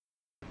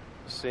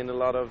seen a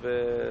lot of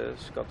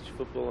Scottish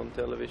football on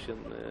television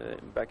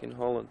back in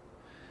Holland,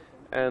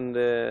 and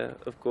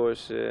of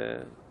course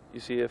you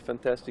see a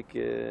fantastic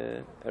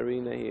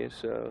arena here.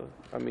 So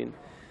I mean,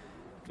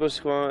 it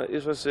was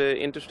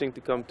interesting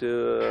to come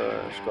to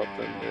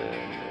Scotland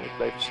and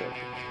play for Celtic.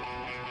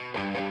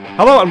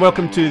 Hello and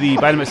welcome to the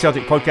Dynamite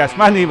Celtic podcast.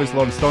 My name is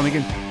Lawrence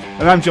Donegan,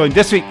 and I'm joined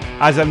this week,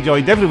 as I'm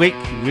joined every week,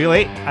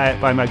 really,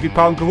 by my good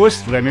pal and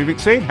co-host Remy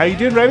McSwain. How you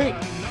doing, Remy?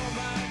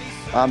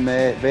 I'm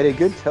very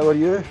good. How are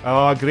you?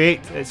 Oh, great!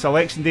 It's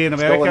election day in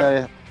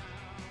America.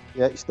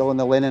 Still in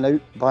the Lennon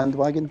out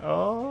bandwagon.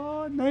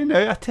 Oh,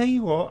 no! I tell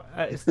you what,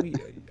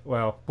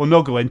 well, we'll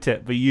not go into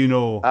it, but you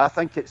know. I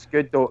think it's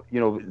good though. You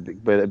know,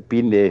 with it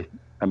being the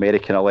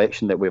American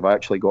election, that we've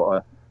actually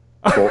got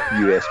a top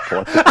US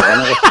political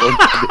analyst on.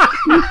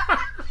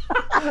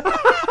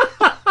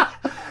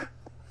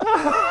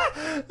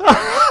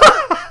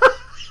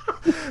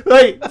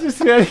 Right, just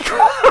very.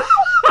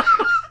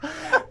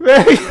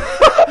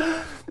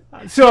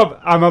 So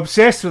I'm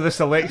obsessed with this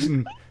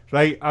election,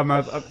 right?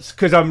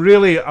 Because I'm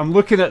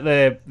looking at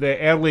the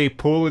early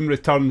polling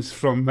returns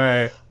from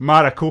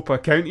Maricopa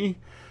County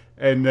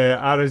in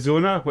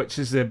Arizona, which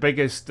is the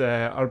biggest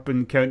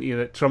urban county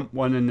that Trump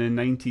won in the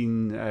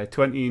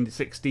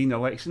 2016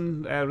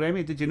 election.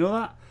 Remy, did you know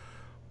that?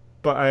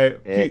 But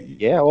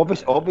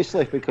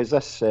obviously, because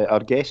this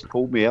our guest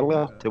told me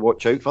earlier to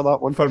watch out for that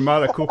one for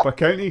Maricopa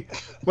County.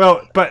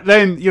 Well, but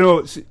then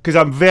because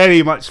I'm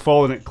very much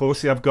following it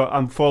closely.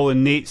 I'm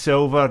following Nate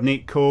Silver,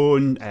 Nate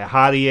Cohn,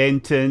 Harry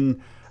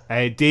Enton,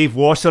 Dave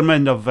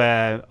Wasserman of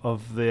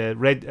the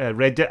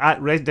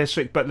Red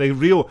District. But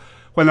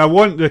when I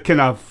want the kind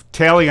of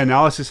telling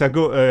analysis, I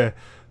go to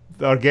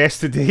our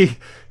guest today,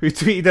 who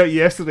tweeted out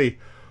yesterday,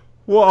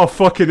 "What a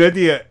fucking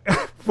idiot!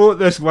 Vote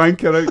this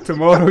wanker out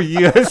tomorrow,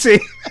 USA."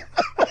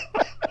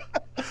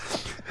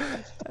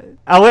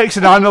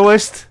 Election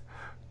analyst,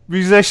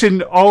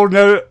 musician,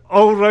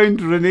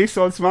 all-round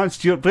Renaissance man,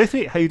 Stuart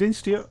Braithwaite. How you doing,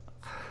 Stuart?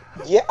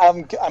 Yeah,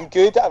 I'm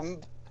good.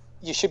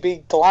 You should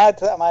be glad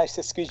that I managed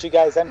to squeeze you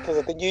guys in,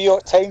 because the New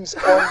York Times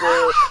on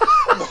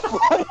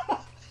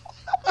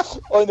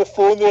the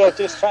phone, they are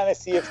just trying to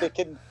see if they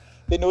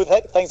know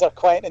that things are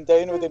quieting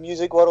down with the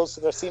music world, so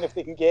they're seeing if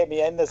they can get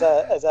me in as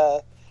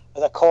a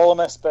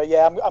columnist. But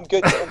yeah, I'm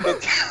good.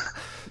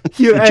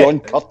 John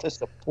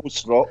Curtis of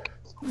post rock.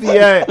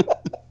 Yeah.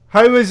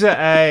 How is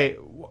it?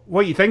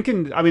 What are you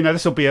thinking? I mean,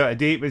 this will be out of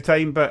date by the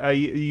time, but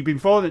you've been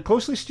following it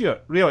closely,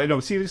 Stuart? Really? No,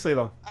 seriously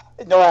though.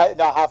 No, I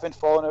have been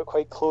following it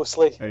quite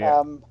closely. Oh,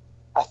 yeah.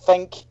 I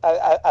think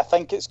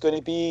it's going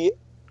to be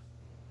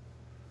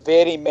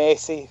very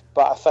messy,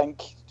 but I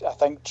think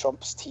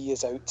Trump's tea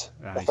is out.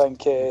 Nice. I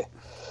think the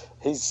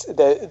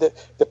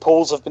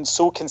polls have been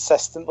so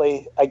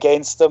consistently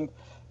against him.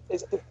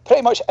 It's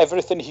pretty much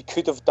everything he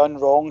could have done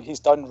wrong, he's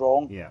done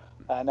wrong. Yeah.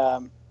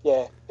 And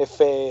if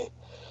they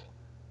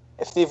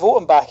vote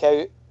him back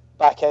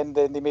in,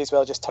 then they may as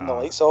well just turn the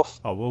lights off.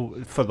 Oh well,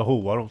 for the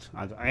whole world.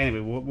 Anyway,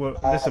 we'll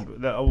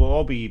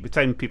all be, by the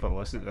time people are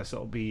listening to this,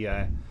 it'll be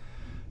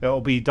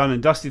done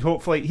and dusted.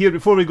 Hopefully, here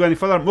before we go any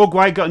further,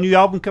 Mogwai got a new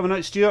album coming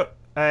out, Stuart.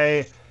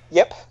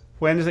 Yep.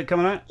 When is it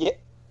coming out? Yep.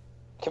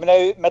 Coming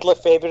out middle of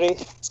February.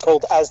 It's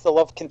called As the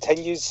Love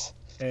Continues,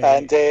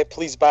 and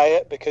please buy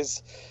it,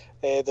 because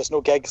there's no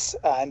gigs,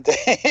 and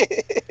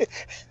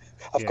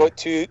I've got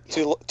two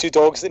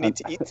dogs that need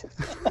to eat.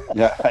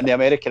 Yeah, and the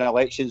American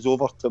election's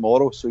over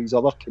tomorrow, so his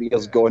other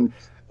career's gone.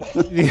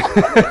 With the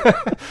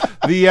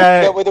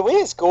way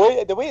it's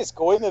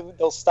going,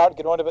 they'll start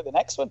going on about the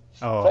next one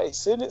pretty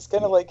soon. It's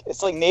kind of like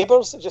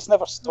Neighbours; it just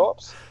never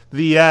stops.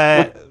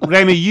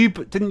 Remy, you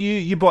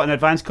bought an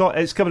advance copy.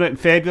 It's coming out in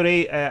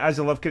February. As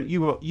a Love,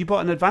 you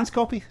bought an advance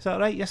copy. Is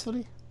that right?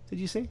 Yesterday, did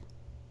you say?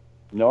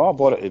 No, I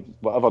bought it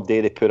whatever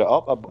day they put it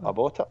up. I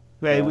bought it.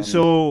 Right.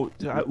 So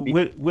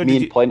where me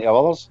and plenty of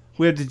others.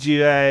 Where did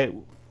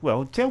you?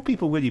 Well, tell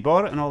people where you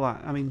bought it and all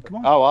that. I mean, come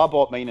on. Oh, I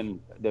bought mine, and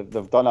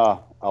they've done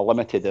a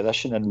limited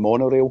edition in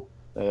monorail.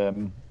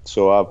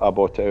 So I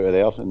bought it out of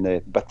there in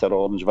the bitter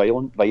orange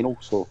vinyl.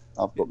 So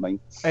I've got mine.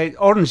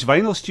 Orange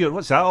vinyl, Stuart.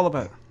 What's that all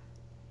about?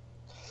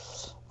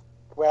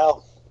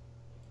 Well,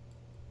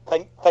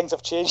 things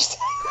have changed.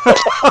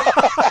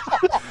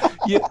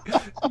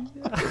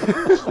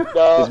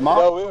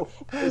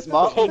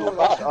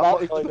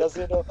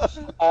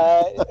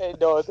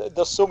 No,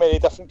 there's so many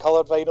different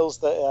coloured vinyls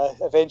that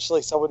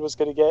eventually someone was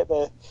going to get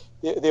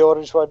the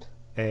orange one.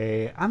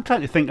 I'm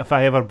trying to think if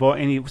I ever bought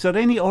any. Was there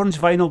any orange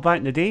vinyl back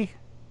in the day?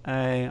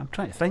 I'm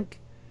trying to think.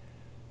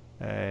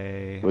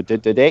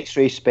 Did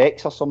X-Ray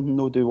Specs or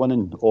something do one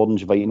in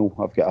orange vinyl?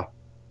 I've got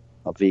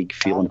a vague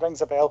feeling.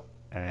 Rings a bell.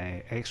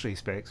 X-Ray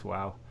Specs,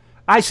 wow.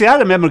 Actually, I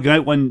remember going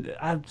out when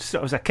I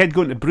was a kid,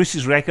 going to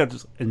Bruce's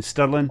Records in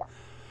Stirling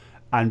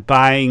and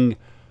buying,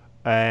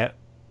 watching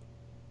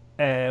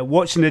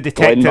the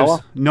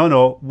Detectives.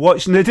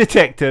 Watching the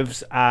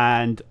Detectives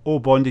and Oh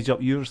Bondage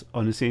Up Yours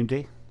on the same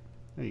day.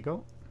 There you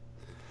go.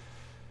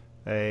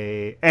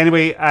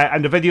 Anyway,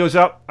 and the video's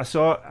up. I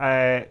saw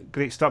it.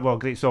 Great stuff. Well,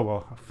 great stuff.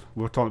 Well,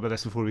 we were talking about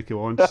this before we came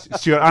on.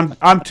 Stuart,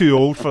 I'm too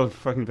old for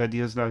fucking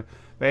videos now.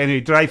 But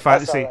anyway, Drive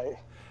Fantasy. Right.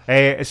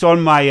 It's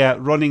on my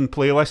running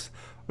playlist.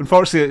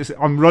 Unfortunately,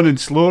 I'm running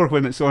slower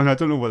when it's on. I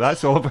don't know what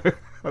that's all about.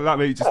 That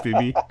might just be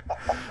me.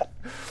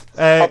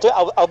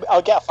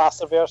 I'll get a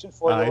faster version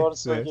for you,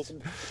 Lawrence, so you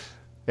can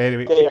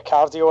anyway, get your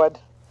cardio in.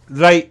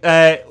 Right,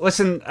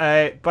 listen,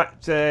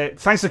 but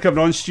thanks for coming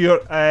on,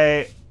 Stuart. We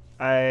had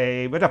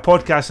a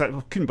podcast, I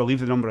couldn't believe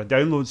the number of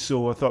downloads,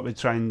 so I thought we'd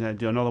try and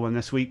do another one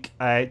this week.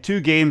 2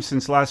 games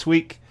since last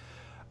week.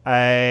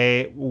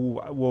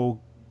 We'll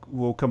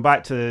come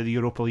back to the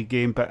Europa League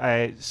game,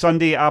 but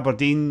Sunday,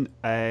 Aberdeen.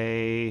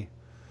 Did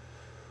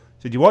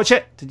you watch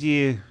it? I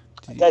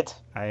did,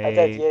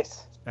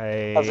 yes.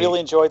 I really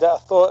enjoyed it. I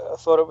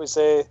thought it was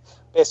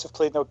best we've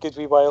played in a good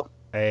wee while.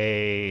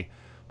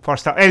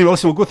 First half. Anyway,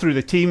 listen, we'll go through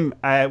the team.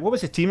 What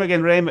was the team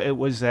again, Rem? It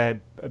was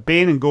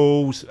Bain in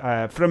goals,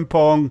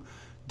 Frimpong,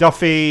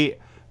 Duffy,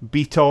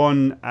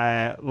 Beaton,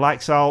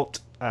 Laxalt,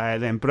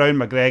 then Brown,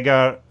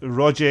 McGregor,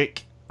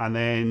 Rogic, and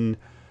then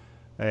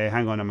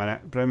hang on a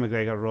minute. Brown,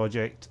 McGregor,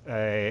 Rogic,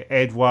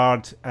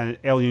 Edward, and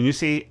El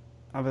Yunusi.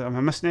 Am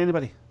I missing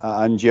anybody?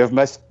 And you've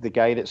missed the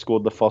guy that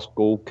scored the first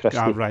goal,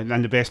 Christie. Right,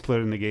 and the best player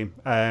in the game.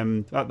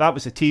 That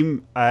was the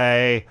team.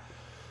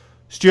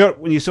 Stuart,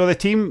 when you saw the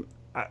team,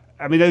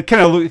 I mean, it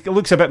kind of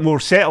looks a bit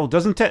more settled,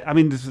 doesn't it? I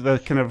mean, the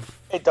kind of...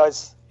 It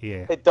does.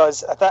 Yeah. It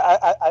does.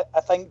 I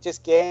think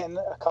just getting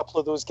a couple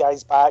of those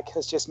guys back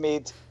has just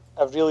made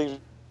a really...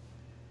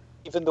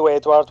 Even though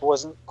Edward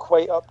wasn't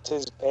quite up to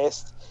his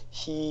best,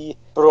 he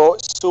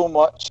brought so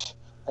much.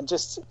 And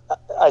just,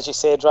 as you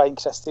said, Ryan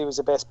Christie was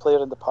the best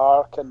player in the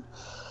park. And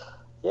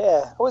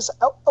yeah, I was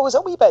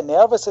a wee bit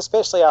nervous,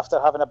 especially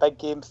after having a big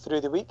game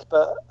through the week.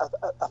 But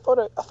I thought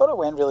it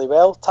went really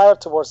well.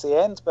 Tired towards the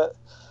end, but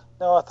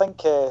no, I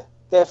think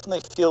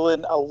definitely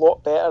feeling a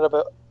lot better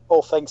about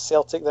all things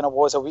Celtic than I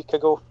was a week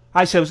ago.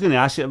 Actually, I was going to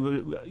ask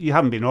you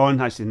haven't been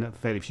on. Actually,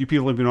 very few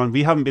people have been on.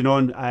 We haven't been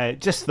on.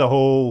 Just the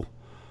whole,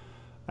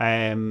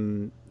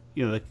 losing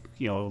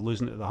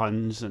to the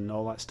Huns and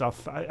all that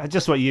stuff. I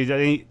just want you.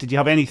 Did you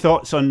have any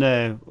thoughts on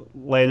the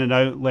Lennon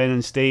out,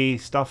 Lennon stay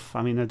stuff?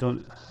 I mean, I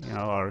don't,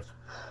 or.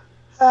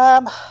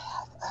 I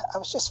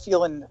was just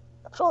feeling,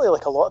 probably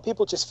like a lot of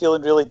people, just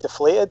feeling really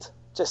deflated.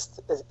 Just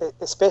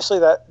especially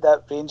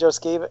that Rangers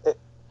game.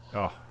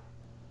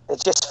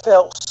 It just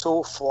felt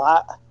so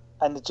flat,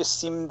 and it just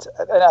seemed.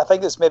 And I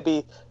think it's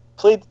maybe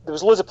played. There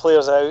was loads of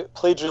players out,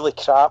 played really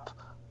crap,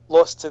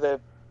 lost to the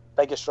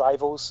biggest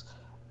rivals,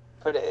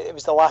 but it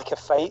was the lack of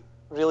fight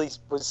really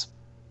was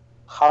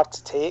hard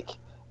to take,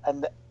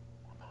 and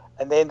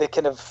then the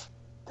kind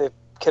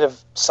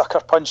of sucker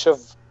punch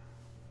of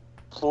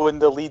blowing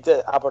the lead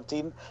at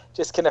Aberdeen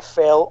just kind of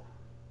felt,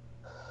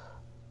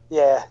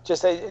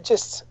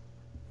 just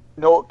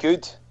not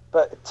good.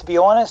 But to be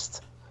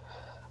honest,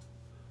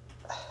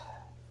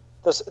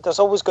 there's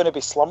always going to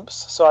be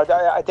slumps. So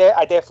I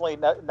definitely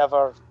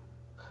never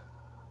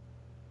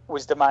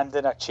was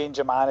demanding a change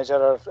of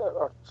manager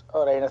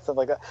or anything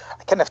like that.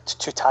 I'm kind of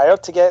too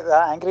tired to get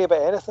that angry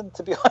about anything,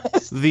 to be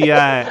honest.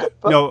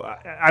 No,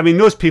 I mean,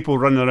 those people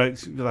running around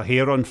with their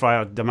hair on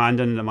fire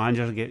demanding the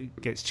manager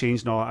gets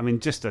changed and all. I mean,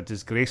 just a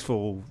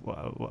disgraceful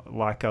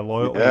lack of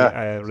loyalty,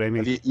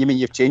 Remy. You mean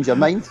you've changed your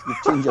mind?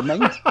 You've changed your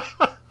mind?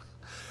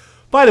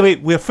 By the way,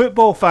 we're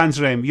football fans,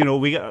 Rem.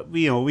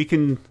 We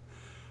can.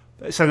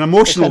 It's an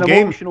emotional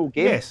game. Emotional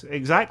game. Yes,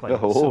 exactly.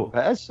 It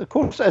is. Of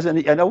course it is.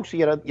 And also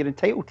you're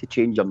entitled to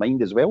change your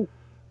mind as well.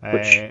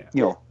 Which,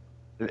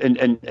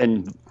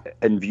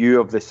 in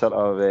view of the sort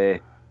of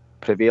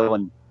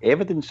prevailing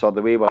evidence or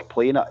the way we're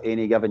playing at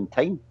any given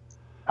time,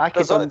 I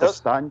can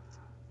understand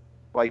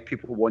why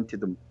people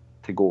wanted them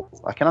to go.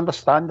 I can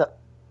understand it.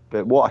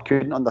 But what I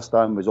couldn't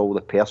understand was all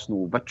the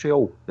personal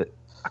vitriol that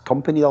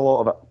accompanied a lot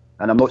of it.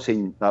 And I'm not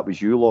saying that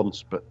was you,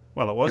 Lawrence, but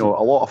well, it wasn't.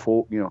 A lot of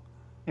folk,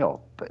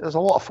 but there's a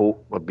lot of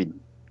folk who've been,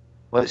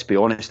 let's be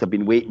honest, have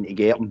been waiting to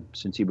get him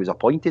since he was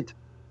appointed.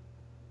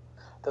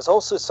 There's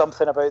also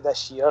something about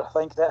this year, I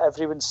think, that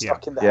everyone's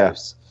stuck in the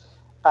house.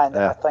 And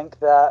I think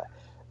that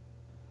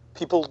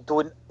people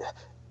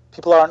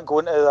aren't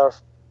going to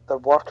their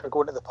work or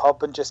going to the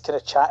pub and just kind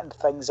of chatting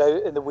things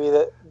out in the way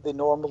that they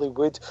normally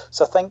would.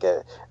 So I think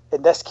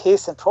in this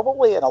case, and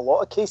probably in a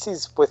lot of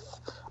cases with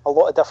a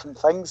lot of different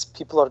things,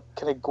 people are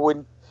kind of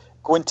going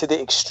to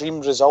the extreme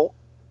result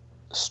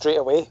straight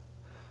away.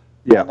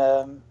 Yeah.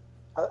 And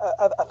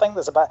I think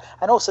there's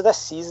and also this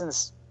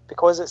season's,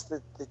 because it's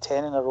the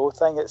 10 in a row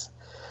thing, it's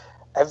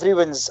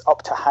everyone's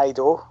up to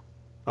high-do.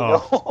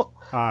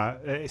 How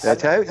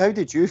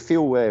did you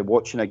feel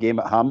watching a game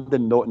at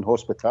Hampden not in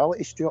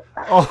hospitality, Stuart?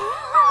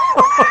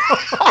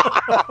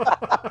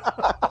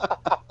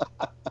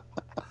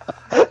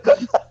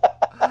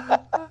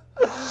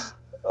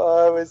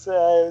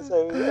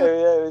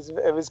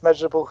 It was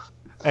miserable.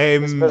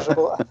 It was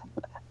miserable.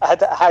 I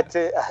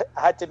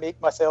had to make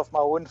myself my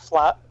own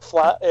flat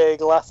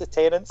glass of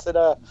Tennent's in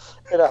a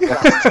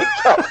plastic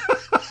cup.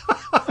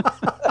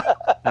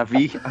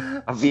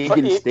 a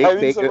vegan steak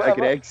bake out of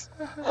Greg's.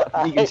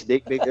 A vegan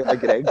steak bake out of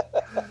Greg's.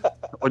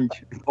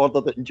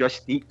 Ordered it in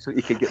Just Eat so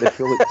you could get the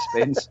full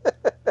expense.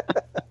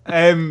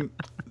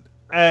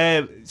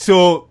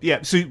 So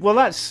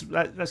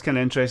that's kind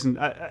of interesting.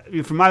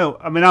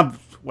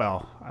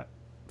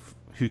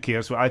 Who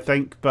cares what I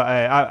think? But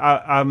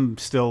I'm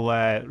still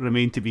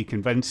remain to be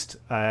convinced.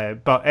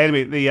 But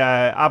anyway, the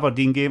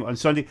Aberdeen game on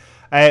Sunday.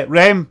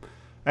 Rem,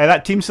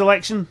 that team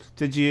selection,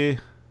 did you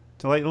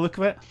like the look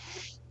of it?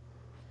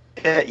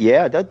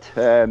 Yeah, I did.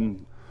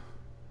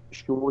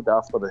 Showed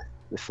after the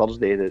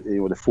Thursday that the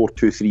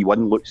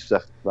 4-2-3-1 looks as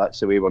if that's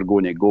the way we're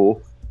going to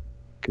go,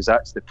 because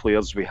that's the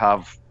players we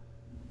have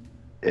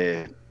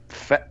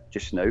fit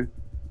just now.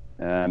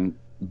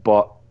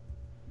 But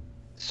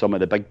some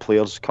of the big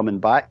players coming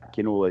back,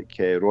 like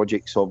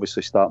Rodgers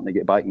obviously starting to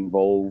get back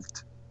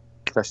involved.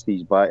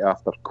 Christie's back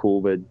after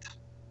COVID.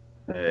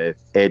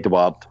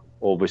 Edward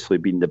obviously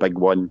being the big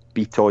one.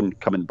 Beaton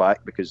coming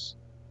back because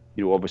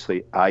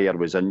obviously Ayer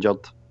was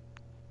injured.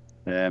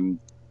 And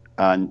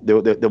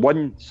the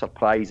one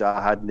surprise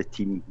I had in the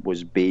team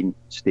was Bain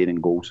staying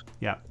in goals.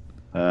 Yeah.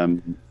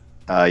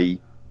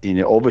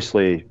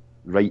 Obviously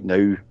right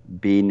now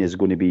Bain is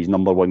going to be his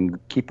number one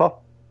keeper,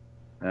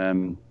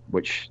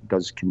 which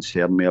does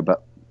concern me a bit.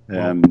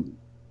 I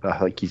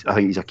think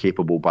he's a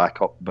capable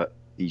backup, but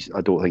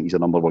I don't think he's a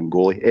number one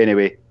goalie.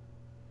 Anyway,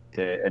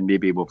 and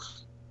maybe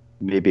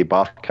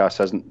Barkas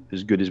isn't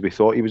as good as we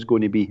thought he was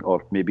going to be,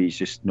 or maybe he's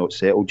just not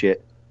settled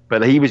yet.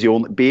 But Bain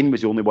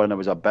was the only one I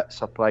was a bit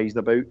surprised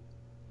about.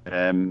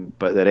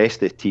 But the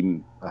rest of the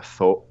team, I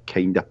thought,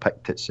 kind of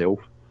picked itself.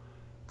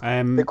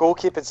 The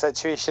goalkeeping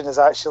situation has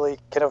actually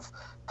kind of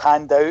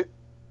panned out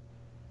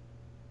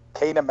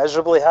kind of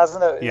miserably,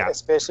 hasn't it? Yeah.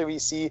 Especially we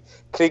see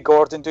Craig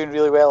Gordon doing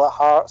really well at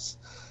Hearts,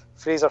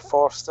 Fraser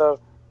Forster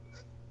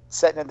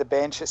sitting on the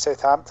bench at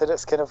Southampton.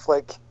 It's kind of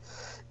like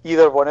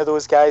either one of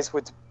those guys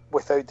would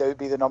without doubt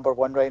be the number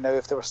one right now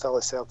if they were still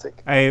at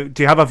Celtic. Do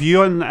you have a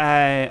view on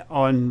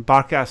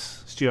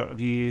Barkas, Stuart?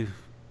 He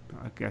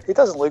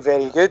doesn't look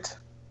very good.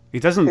 He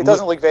doesn't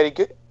look very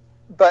good,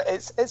 but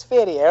it's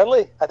very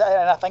early, and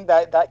I think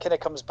that kind of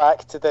comes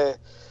back to the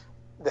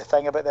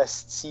thing about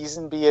this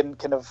season being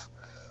kind of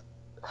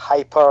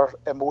hyper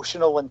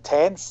emotional and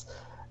tense.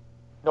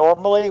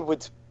 Normally,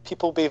 would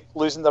people be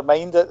losing their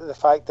mind at the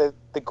fact that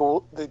the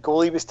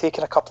goalie was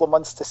taking a couple of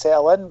months to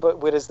settle in, but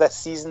whereas this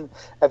season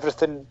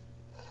everything's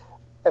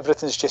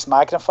just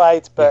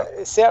magnified.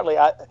 But certainly,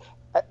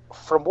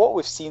 from what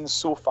we've seen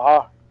so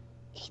far,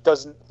 he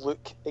doesn't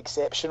look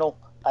exceptional.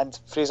 And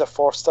Fraser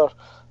Forster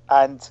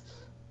and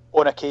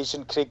on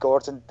occasion Craig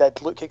Gordon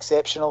did look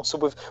exceptional. So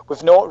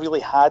we've not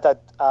really had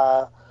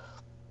a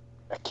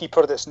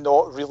keeper that's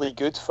not really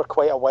good for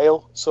quite a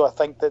while. So I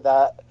think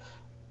that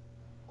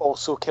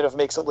also kind of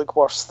makes it look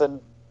worse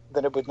than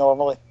it would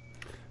normally.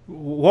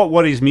 What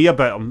worries me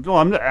about him?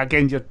 Well,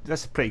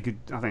 that's pretty good.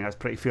 I think that's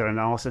pretty fair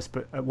analysis.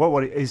 But what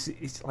worries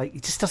is like he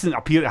just doesn't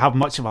appear to have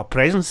much of a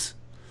presence.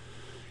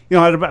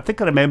 I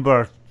think I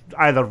remember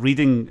either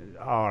reading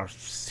or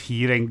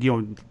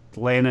hearing,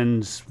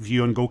 Lennon's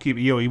view on goalkeeper.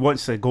 He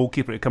wants the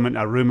goalkeeper to come into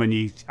a room and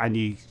you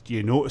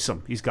notice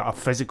him. He's got a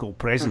physical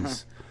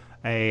presence.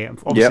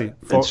 Obviously,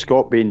 and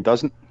Scott Bain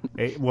doesn't.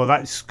 Well,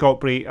 that's Scott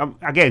Bain.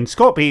 Again,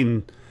 Scott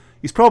Bain.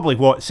 He's probably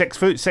 6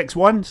 foot,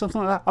 6'1",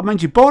 something like that. I mean,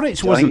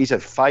 Boric wasn't. I think he's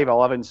at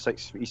 5'11",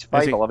 6. He's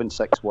 5'11",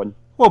 6'1".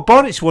 Well,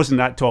 Boric wasn't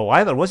that tall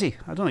either, was he?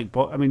 I don't think.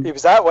 He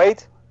was that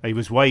wide. He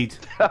was wide.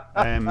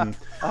 I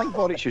think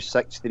Boric was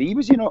 6'3",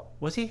 was he not?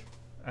 Was he?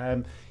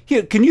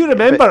 Here, can you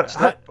remember?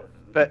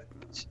 But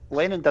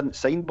Lennon didn't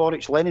sign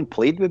Boric. Lennon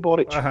played with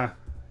Boric.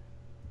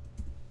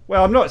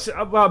 Well, I'm not.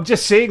 Well, I'm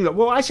just saying that.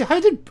 Well, actually,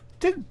 how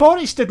did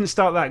Boric didn't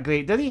start that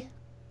great? Did he?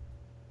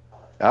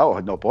 Oh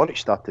no, Boric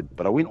started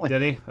brilliantly.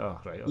 Did he? Oh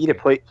right.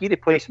 Okay. He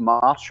replaced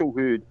Marshall,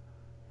 who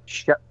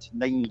shipped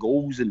 9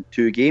 goals in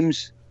 2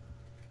 games.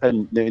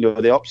 And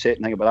the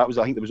upsetting thing about that was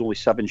I think there was only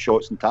 7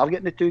 shots on target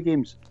in the 2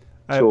 games.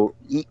 So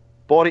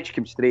Boric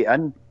came straight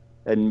in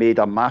and made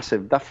a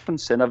massive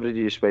difference, and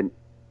everybody just went,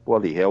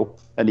 bloody hell.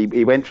 And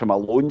he went from a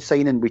loan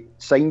signing, we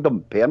signed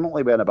him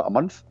permanently within about a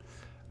month.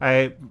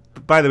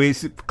 By the way,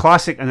 it's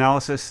classic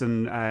analysis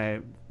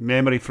and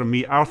memory from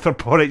me. Arthur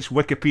Boric,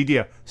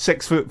 Wikipedia,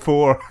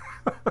 6'4".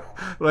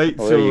 Right,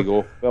 so there you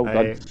go. Well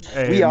done.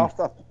 We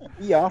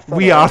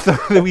Arthur.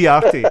 The wee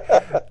Artie.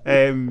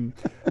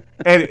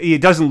 He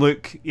doesn't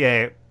look,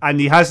 and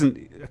he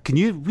hasn't.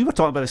 We were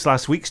talking about this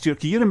last week,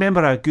 Stuart. Can you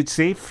remember a good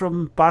save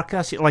from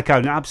Barkas? Like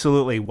an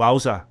absolutely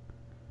wowzer.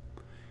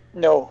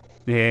 No.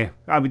 Yeah,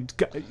 I mean,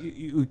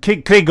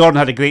 Craig Gordon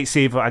had a great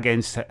save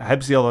against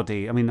Hibs the other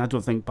day. I mean, I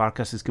don't think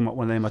Barkas has come up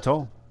with them at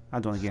all. I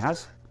don't think he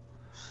has.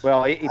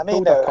 Well, he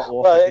pulled a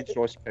couple off against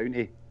Ross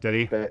County. Did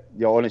he? But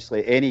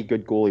honestly, any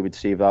good goalie would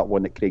save that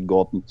one that Craig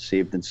Gordon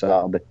saved on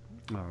Saturday.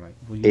 All right.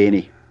 Well,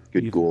 any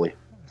good goalie.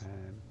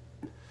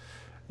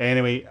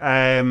 Anyway,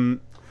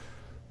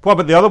 what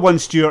about the other one,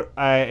 Stuart?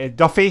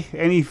 Duffy,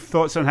 any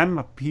thoughts on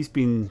him? He's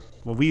been...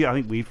 Well, I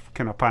think we've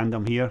kind of panned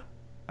him here.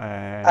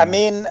 I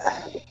mean,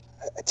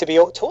 to be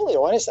totally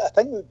honest, I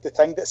think the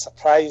thing that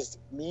surprised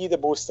me the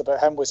most about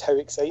him was how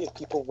excited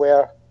people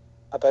were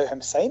about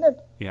him signing.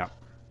 Yeah.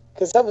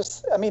 Because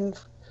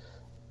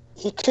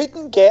he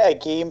couldn't get a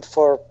game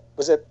for,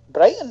 was it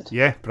Brighton?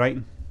 Yeah,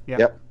 Brighton. Yeah.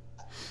 Yep.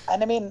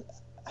 And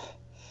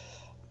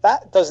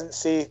that doesn't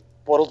say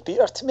world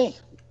beater to me.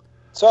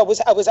 So I was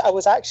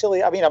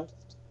actually, I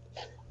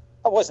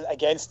wasn't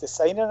against the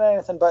signing or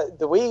anything, but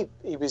the way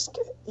he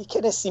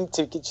kind of seemed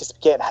to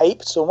just get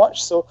hyped so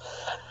much. So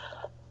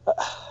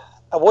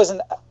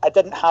I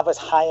didn't have as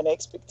high an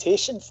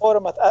expectation for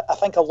him. I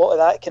think a lot of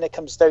that kind of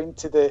comes down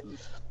to the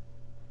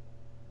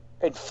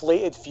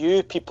inflated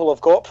view people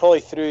have got probably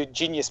through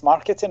genius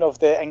marketing of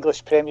the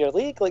English Premier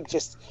League. Like,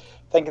 just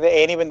thinking that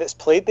anyone that's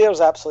played there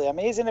is absolutely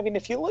amazing.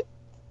 If you look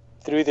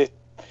through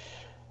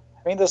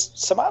there's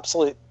some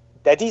absolute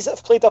diddies that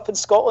have played up in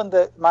Scotland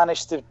that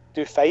managed to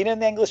do fine in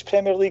the English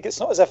Premier League. It's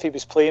not as if he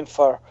was playing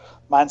for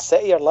Man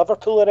City or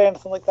Liverpool or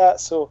anything like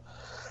that. So,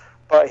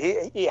 but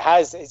he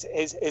has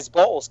his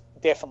bottles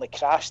definitely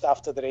crashed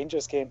after the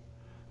Rangers game.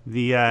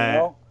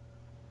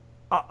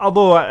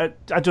 Although I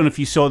don't know if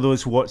you saw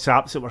those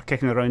WhatsApps that were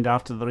kicking around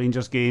after the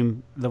Rangers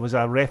game, there was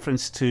a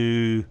reference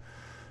to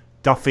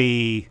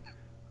Duffy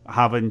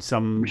having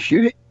some.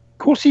 Of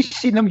course, he's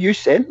seen them. You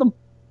sent them.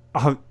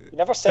 You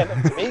never sent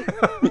them to me.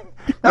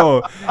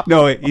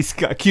 No, he's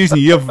accusing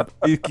you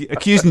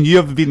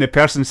of being the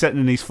person sitting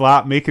in his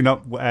flat making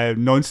up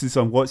nonsense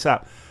on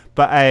WhatsApp.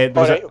 But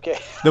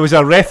there was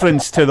a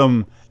reference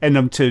to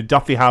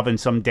Duffy having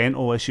some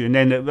dental issue, and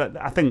then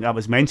I think that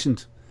was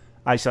mentioned.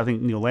 Actually, I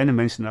think Neil Lennon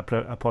mentioned a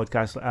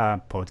press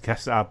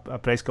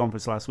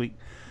conference last week.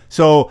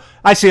 So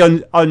actually,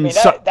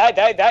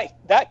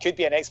 that could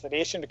be an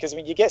explanation, because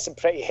you get some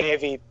pretty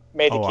heavy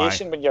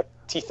medication when your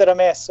teeth are a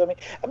mess. So it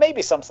may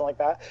be something like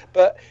that.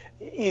 But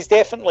he's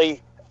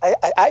definitely.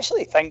 I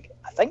actually think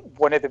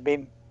one of the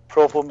main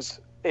problems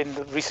in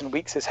the recent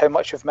weeks is how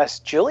much we've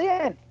missed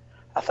Jullien.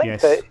 I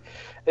think that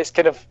it's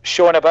kind of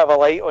showing a bit of a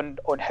light on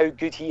how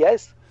good he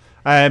is.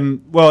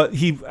 Well,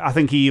 I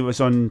think it was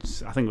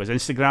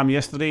Instagram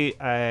yesterday.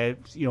 It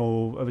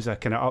was a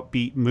kind of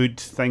upbeat mood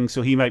thing,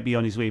 so he might be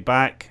on his way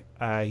back.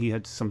 He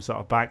had some sort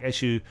of back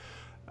issue.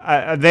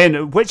 And then,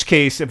 in which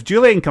case, if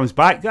Jullien comes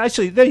back,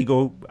 actually, there you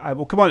go.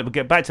 We'll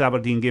get back to the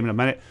Aberdeen game in a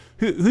minute.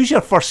 Who's your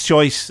first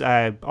choice?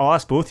 I'll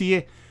ask both of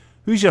you.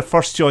 Who's your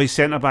first choice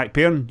centre back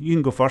pair? You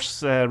can go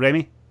first,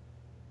 Remy.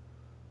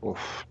 Oh,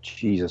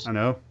 Jesus! I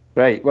know.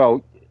 Right.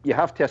 Well, you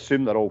have to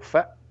assume they're all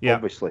fit. Yeah.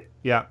 Obviously.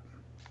 Yeah.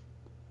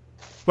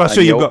 Well,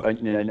 so you've got,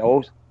 and it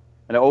also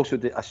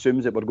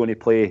assumes that we're going to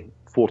play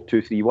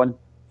 4-2-3-1.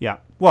 Yeah.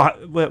 Well,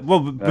 right.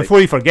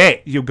 Before you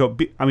forget, you've got.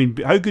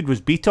 How good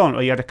was Beaton?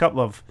 He had a couple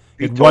of.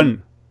 He'd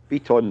won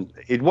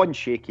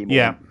shaky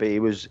moment, but he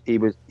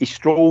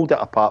strolled it.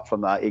 Apart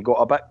from that, he got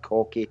a bit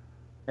cocky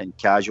and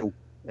casual.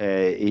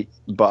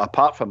 But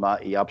apart from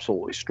that, he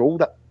absolutely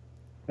strolled it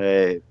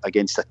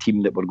against a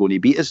team that were going to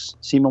beat us,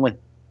 seemingly.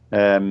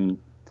 And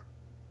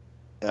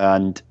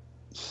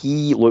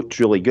he looked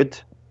really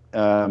good.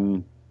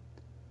 Now,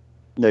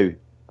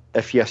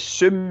 if you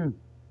assume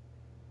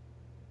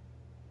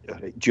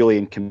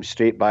Jullien comes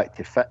straight back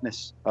to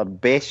fitness, our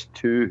best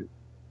two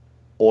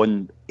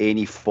on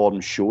any form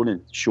shown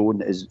is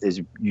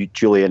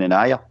Jullien and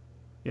Ajer.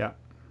 Yeah,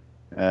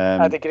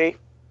 I'd agree.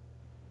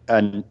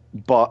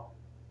 But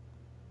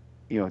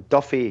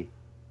Duffy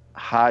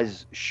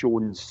has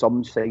shown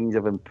some signs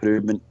of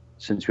improvement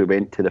since we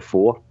went to the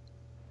 4.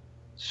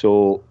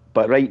 So,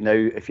 but right now,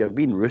 if you're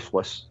being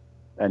ruthless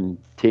and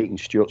taking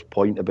Stuart's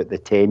point about the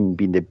 10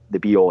 being the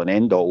be all and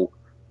end all,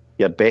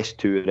 your best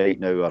two right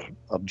now are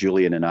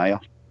Jullien and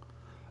Ajer.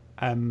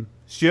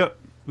 Stuart,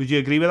 would you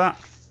agree with that?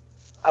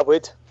 I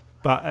would.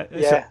 But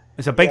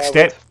it's a big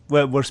step.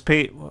 We're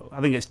paid,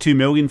 I think it's $2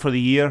 million for the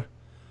year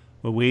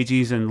with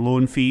wages and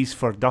loan fees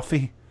for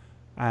Duffy.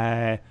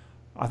 I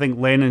think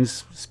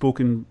Lennon's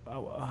spoken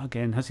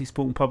again. Has he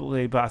spoken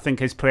publicly? But I think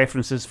his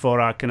preference is for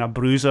a kind of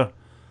bruiser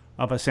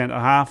of a centre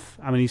half.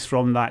 He's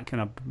from that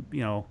kind of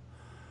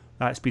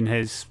that's been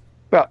his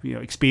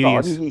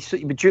experience.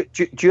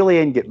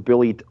 Jullien get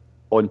bullied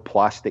on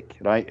plastic,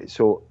 right?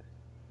 So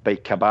by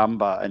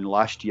Kabamba and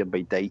last year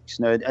by Dykes.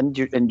 Now, in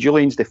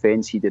Jullien's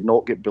defence, he did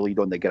not get bullied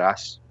on the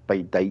grass by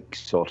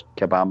Dykes or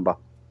Kabamba.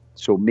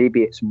 So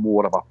maybe it's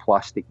more of a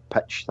plastic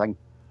pitch thing,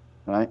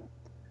 right?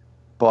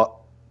 But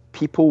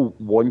people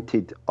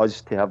wanted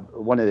us to have,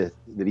 one of the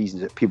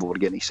reasons that people were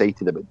getting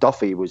excited about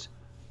Duffy was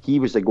he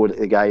was the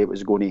guy that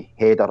was going to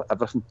header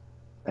everything,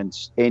 and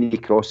any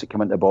cross that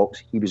came into the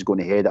box, he was going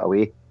to head it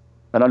away.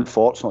 And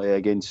unfortunately,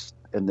 in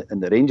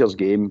the Rangers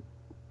game,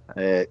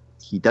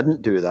 he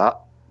didn't do that.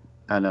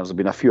 And there's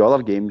been a few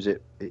other games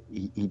that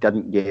he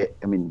didn't get.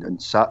 On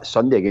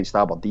Sunday against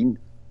Aberdeen,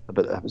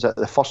 but was it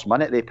the first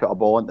minute they put a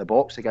ball into the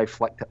box, the guy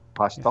flicked it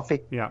past Duffy.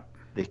 Yeah,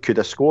 they could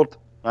have scored,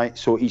 right?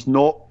 So he's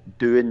not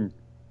doing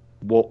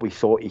what we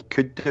thought he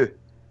could do.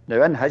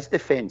 Now, in his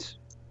defence,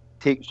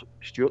 take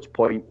Stuart's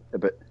point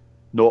about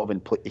not having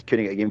played, he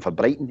couldn't get a game for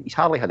Brighton. He's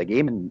hardly had a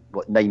game in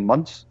 9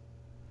 months.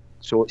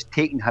 So it's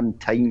taken him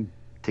time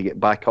to get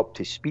back up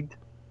to speed.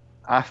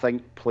 I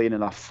think playing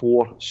in a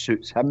 4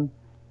 suits him,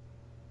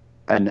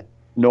 and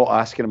not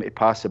asking him to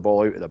pass the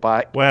ball out of the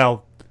back.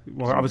 Well,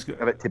 I was give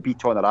it to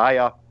Beaton or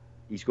Aya.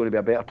 He's going to be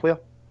a better player.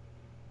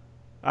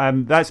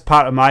 That's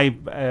part of my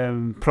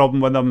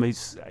problem with him.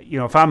 Is, you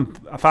know, if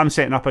I'm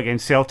setting up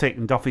against Celtic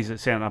and Duffy's at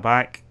centre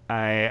back,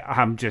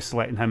 I'm just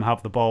letting him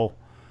have the ball.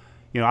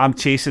 You know, I'm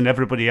chasing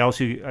everybody else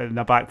who in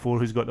the back 4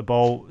 who's got the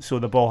ball, so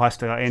the ball has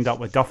to end up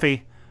with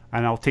Duffy,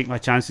 and I'll take my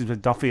chances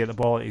with Duffy at the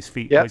ball at his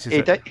feet. Yeah,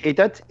 he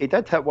did hit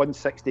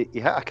 160.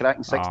 He hit a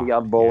cracking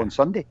 60-yard ball on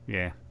Sunday.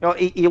 Yeah. You know,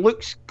 he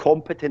looks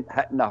competent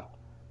hitting a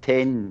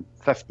 10,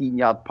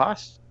 15-yard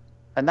pass,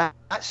 and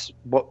that's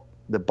what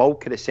the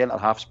bulk of the centre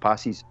half's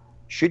passes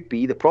should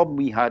be. The problem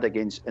we had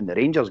in the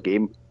Rangers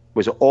game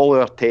was that all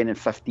our 10 and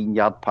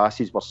 15-yard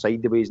passes were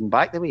sideways and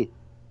back the way.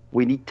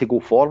 We need to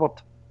go forward.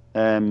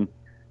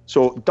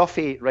 So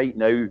Duffy right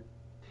now,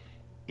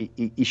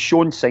 he's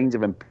shown signs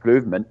of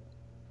improvement.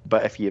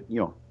 But if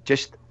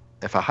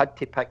if I had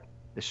to pick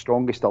the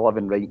strongest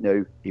 11 right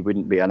now, he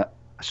wouldn't be in it,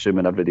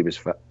 assuming everybody was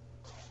fit.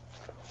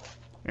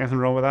 Anything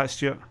wrong with that,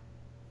 Stuart?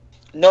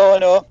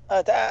 No,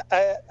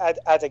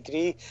 I'd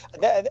agree.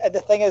 And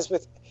the thing is,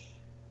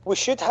 we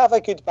should have a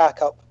good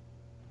backup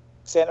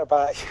centre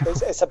back.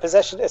 It's a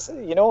position.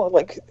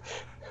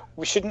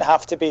 We shouldn't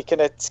have to be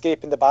kind of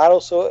scraping the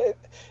barrel.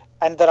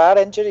 And there are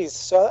injuries,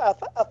 so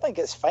I think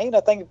it's fine. I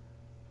think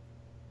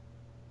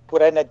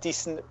we're in a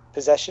decent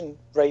position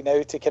right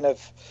now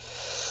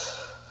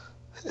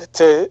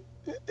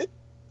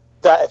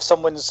that if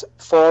someone's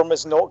form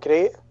is not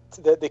great,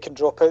 that they can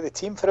drop out of the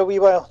team for a wee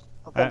while.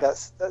 I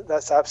think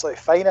that's absolutely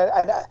fine.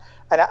 And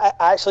I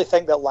actually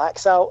think that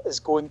Laxalt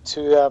is going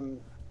to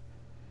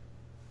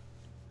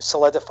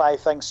solidify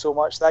things so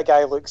much. That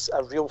guy looks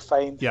a real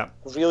fine,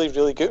 really,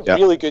 really good,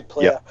 really good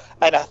player.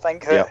 And I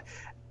think that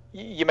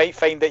you might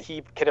find that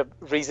he kind of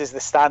raises the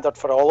standard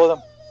for all of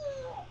them.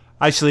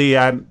 Actually,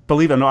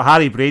 believe it or not,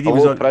 Harry Brady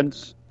was on.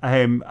 Prince.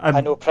 I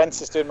know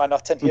Prince is doing my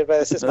nutting here, but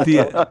this is my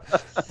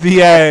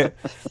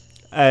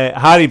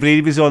Harry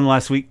Brady was on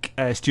last week,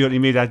 Stuart. He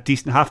made a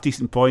half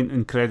decent point,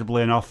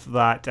 incredibly enough,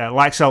 that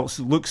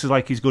Laxalt looks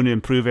like he's going to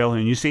improve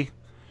Elyounoussi.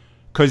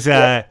 Because,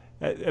 I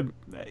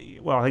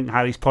think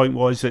Harry's point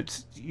was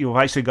that you've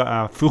actually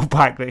got a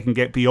full-back that can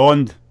get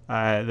beyond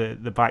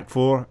the back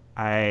 4,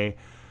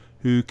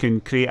 who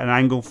can create an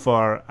angle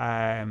for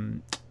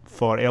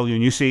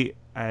Elyounoussi.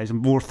 Is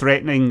more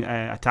threatening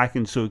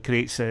attacking, so it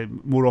creates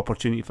more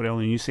opportunity for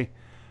Elyounoussi.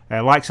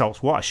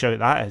 Laxalt's, what a shout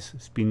that is.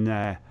 It's been...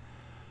 how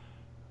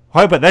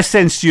about this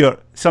then,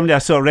 Stuart? Somebody I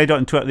saw read it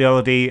on Twitter the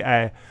other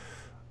day.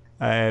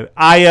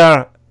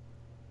 Ayer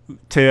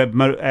to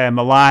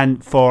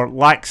Milan for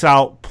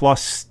Laxalt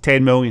plus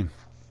 10 million.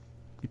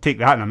 You'd take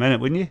that in a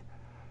minute, wouldn't you?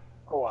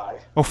 Oh, aye.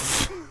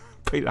 Oh,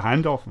 take the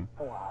hand off him.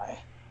 Oh,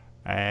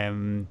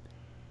 aye.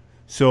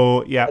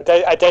 So, yeah.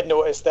 I did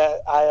notice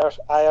that Ayer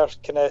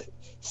kind of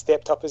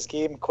stepped up his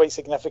game quite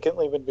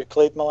significantly when we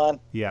played Milan.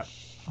 Yeah,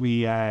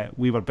 we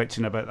were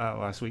bitching about that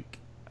last week.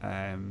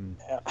 Again,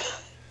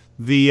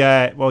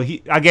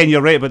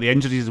 you're right about the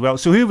injuries as well.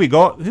 So who have we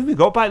got? Who have we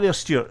got back there,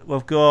 Stuart?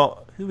 We've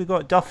got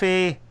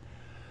Duffy,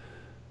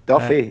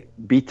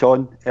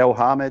 Beaton, El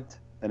Hamid,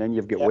 and then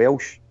you've got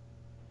Welsh.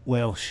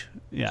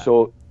 Yeah.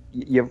 So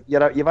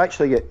you've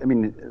actually got. I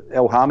mean,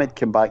 El Hamid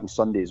came back on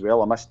Sunday as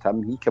well. I missed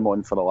him. He came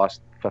on for the last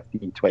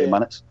 15-20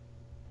 minutes.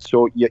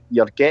 So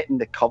you're getting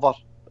the cover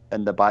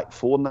in the back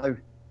 4 now,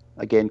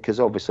 again, because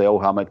obviously El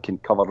Hamid can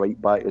cover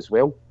right back as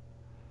well.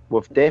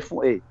 We've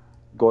definitely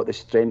got the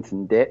strength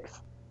and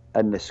depth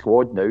in the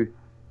squad now.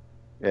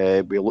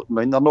 They're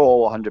not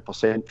all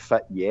 100%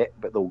 fit yet,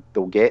 but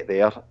they'll get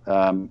there.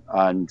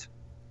 And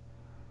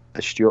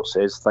as Stuart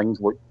says,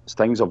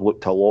 things have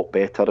looked a lot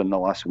better in the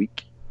last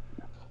week.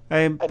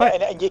 And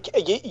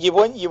you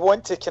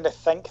want to kind of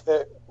think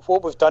that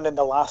what we've done in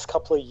the last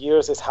couple of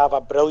years is have a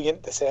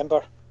brilliant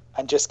December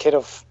and just kind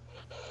of,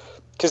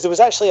 because there was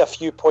actually a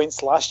few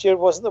points last year,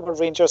 wasn't there, where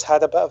Rangers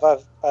had a bit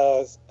of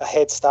a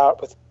head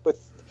start with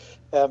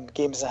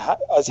games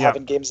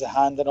having games in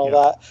hand and all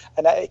that,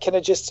 and it kind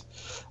of just,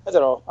 I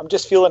don't know, I'm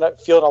just feeling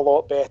a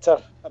lot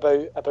better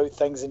about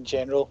things in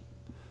general.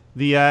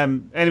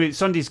 Anyway,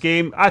 Sunday's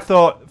game, I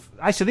thought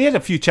actually they had a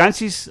few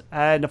chances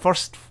in the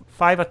first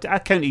 5 I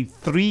counted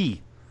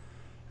 3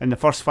 in the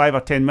first 5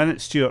 or 10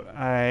 minutes, Stuart.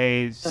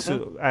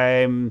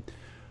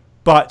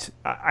 But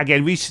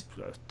again,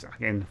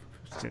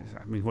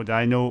 I mean, what do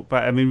I know?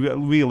 But I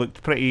mean, we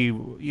looked pretty.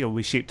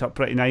 We shaped up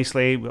pretty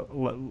nicely. We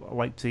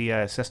liked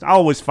the system. I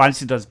always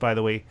fancied us, by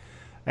the way.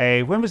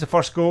 When was the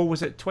first goal?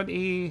 Was it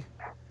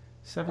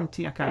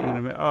 2017? I can't even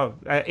remember.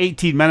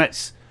 18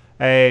 minutes.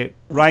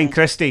 Ryan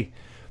Christie.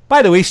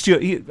 By the way,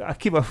 Stuart, I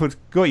keep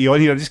got you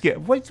on here. I just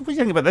get what do you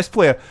think about this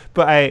player?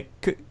 But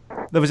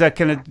there was a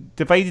kind of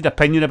divided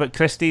opinion about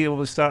Christie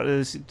over the start of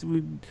this.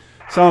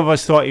 Some of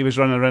us thought he was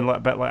running around a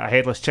bit like a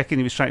headless chicken.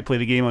 He was trying to play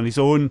the game on his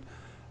own.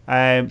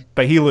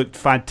 But he looked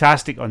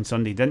fantastic on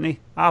Sunday, didn't he?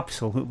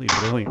 Absolutely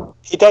brilliant.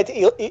 He did.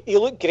 He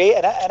looked great,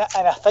 and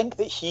I think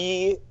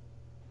that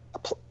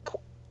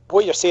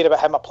what you're saying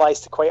about him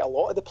applies to quite a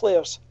lot of the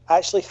players. I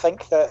actually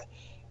think that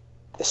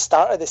the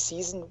start of the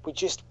season we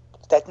just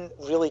didn't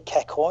really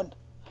kick on,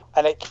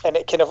 and it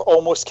kind of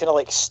almost kind of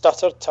like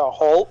stuttered to a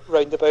halt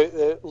round about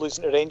the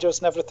losing to Rangers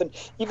and everything.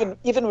 Even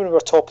when we were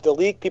top of the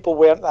league, people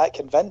weren't that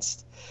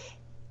convinced,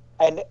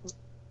 and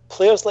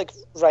players like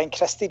Ryan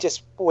Christie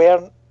just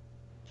weren't.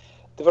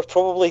 They were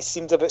probably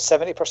seemed about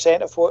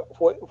 70% of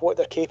what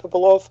they're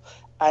capable of,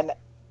 and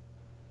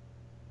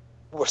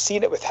we're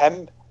seeing it with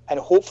him,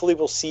 and hopefully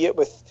we'll see it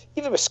with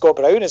even with Scott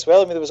Brown as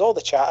well. I mean, there was all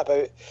the chat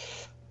about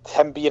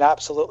him being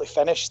absolutely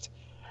finished,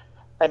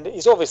 and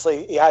he's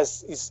obviously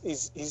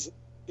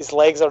his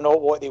legs are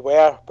not what they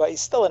were, but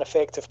he's still an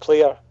effective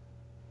player,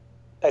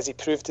 as he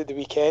proved at the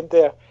weekend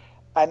there.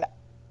 And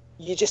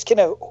you just kind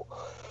of,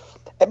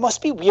 it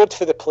must be weird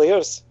for the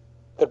players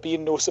there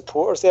being no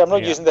supporters there. I'm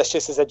not using this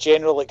just as a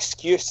general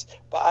excuse,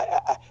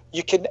 but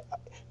you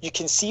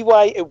can see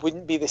why it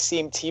wouldn't be the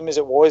same team as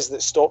it was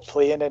that stopped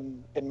playing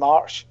in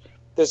March.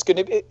 It's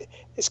going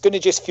to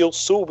just feel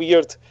so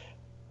weird,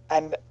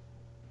 and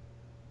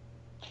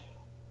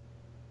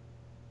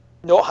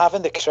not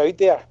having the crowd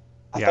there.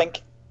 I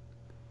think.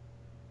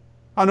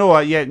 I know.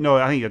 I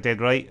think you're dead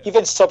right.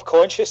 Even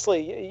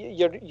subconsciously,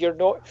 you're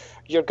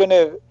going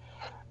to.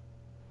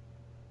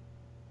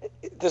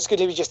 There's going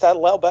to be just that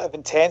little bit of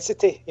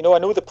intensity. I know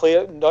in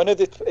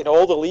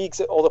all the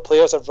leagues, all the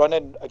players are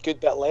running a good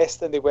bit less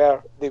than they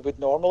would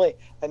normally,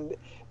 and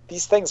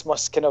these things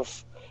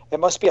it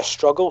must be a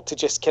struggle to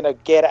just kind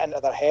of get it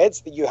into their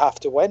heads that you have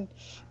to win.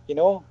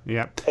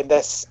 Yeah.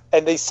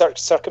 In these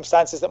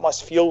circumstances that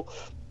must feel,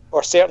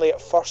 or certainly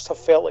at first have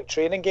felt like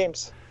training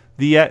games.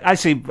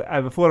 Actually,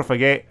 before I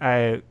forget,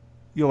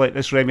 you'll like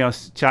this, Remy. I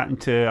was chatting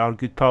to our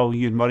good pal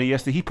Ewan Murray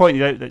yesterday. He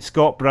pointed out that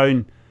Scott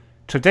Brown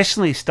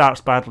traditionally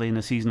starts badly in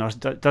the season, or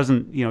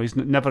doesn't. He's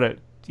never at.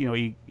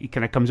 He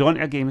kind of comes on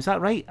to a game. Is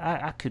that right?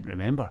 I couldn't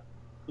remember.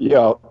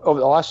 Yeah, over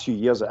the last few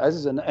years it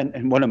is,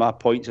 and one of my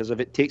points is if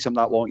it takes him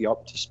that long to get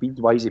up to speed,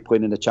 why is he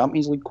playing in the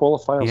Champions League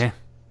qualifiers? Yeah,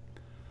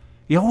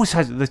 he always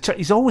has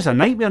he's always a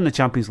nightmare in the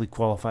Champions League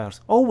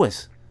qualifiers.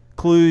 Always.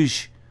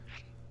 Cluj,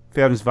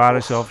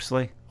 Ferencváros,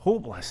 obviously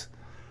hopeless.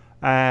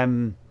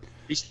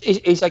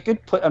 He's a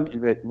good player. I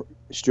mean,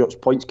 Stuart's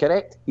point's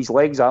correct. His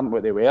legs aren't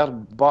what they were,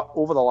 but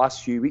over the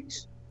last few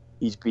weeks,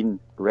 he's been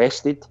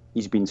rested.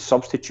 He's been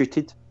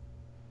substituted.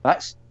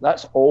 That's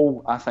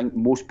all I think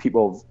most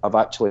people have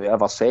actually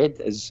ever said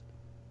is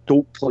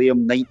don't play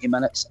him 90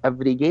 minutes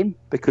every game,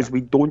 because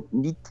we don't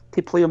need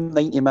to play him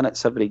 90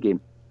 minutes every game.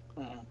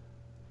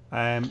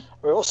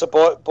 We also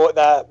bought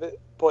that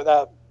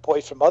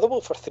boy from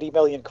Motherwell for £3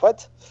 million.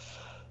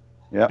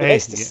 Yeah,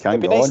 it'd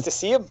be nice to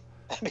see him.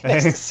 It'd be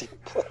nice to see him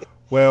play.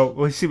 Well,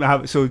 we seem to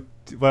have it. So,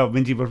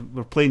 Mindy,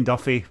 we're playing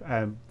Duffy.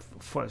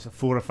 What's it,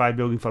 4 or 5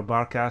 million for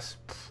Barkas.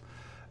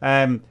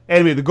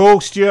 Anyway, the goal,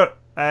 Stuart.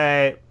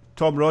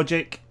 Tom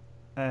Rogic.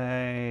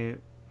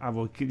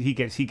 He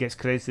gets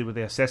credited with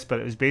the assist, but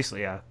it was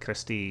basically a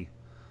Christie.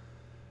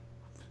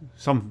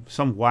 Some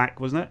whack,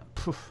 wasn't it?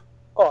 Poof.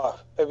 Oh,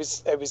 it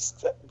was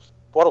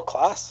world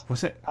class.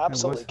 Was it?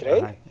 Absolutely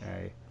great.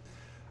 Aye.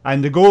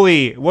 And the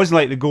goalie, it wasn't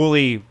like the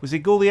goalie. Was the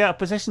goalie out of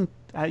position?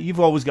 You've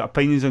always got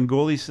opinions on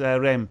goalies,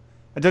 Rem.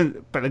 I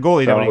don't, but the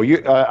goalie.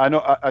 I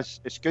know.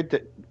 It's good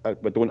that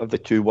we don't have the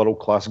two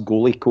world-class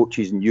goalie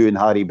coaches and you and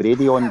Harry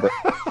Brady on, but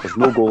there's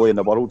no goalie in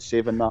the world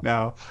saving that.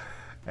 No.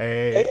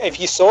 If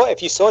you saw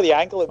the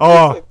angle,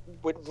 it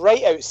went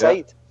right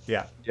outside.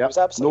 Yeah. It was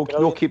absolutely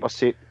brilliant. No keeper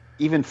saved.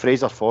 Even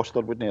Fraser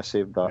Foster wouldn't have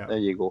saved that. Yeah. There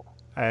you go.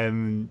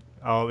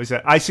 Was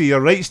it? Actually,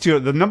 you're right,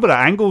 Stuart. The number of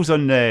angles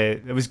on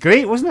it was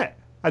great, wasn't it?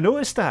 I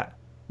noticed that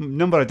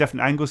number of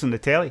different angles on the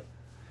telly.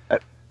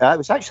 It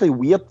was actually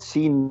weird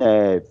seeing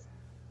a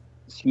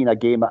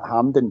game at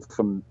Hampden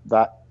from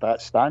that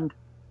stand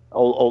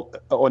all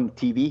on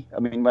TV. I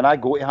mean, when I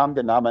go to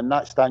Hampden, I'm in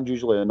that stand,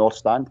 usually the north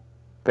stand,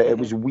 but it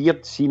was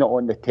weird seeing it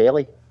on the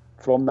telly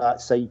from that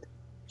side.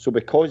 So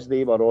because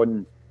they were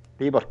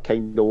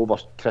kind of over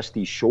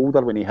Christie's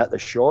shoulder when he hit the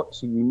shot,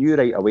 so you knew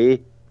right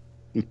away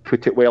he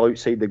put it well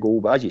outside the goal.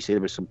 But as you say,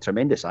 there was some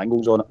tremendous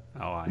angles on it.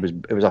 Oh,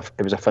 it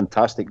was a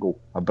fantastic goal,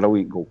 a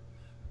brilliant goal.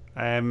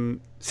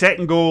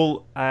 Second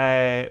goal,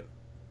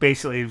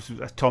 basically it was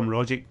a Tom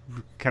Rogic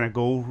kind of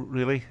goal,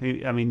 really.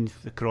 I mean,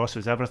 the cross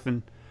was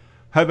everything.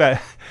 How about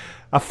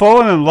I've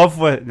fallen in love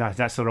with? No,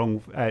 that's the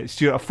wrong.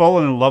 Stuart, I've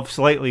fallen in love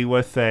slightly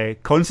with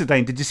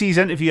Considine. Did you see his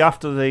interview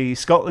after the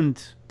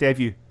Scotland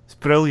debut? It's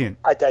brilliant.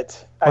 I did.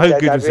 How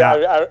good was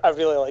that? I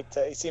really liked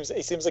it. He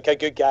seems like a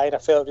good guy, and I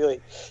felt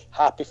really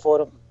happy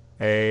for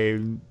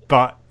him.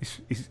 But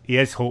he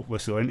is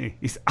hopeless, though, isn't he?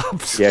 He's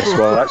absolutely. Yes,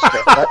 well,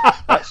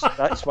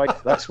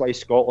 that's why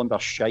Scotland are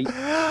shite,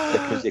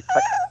 because they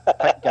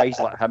pick guys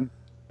like him.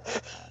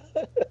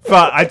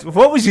 But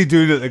what was he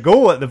doing at the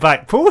goal at the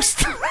back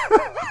post?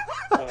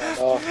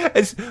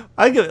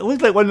 It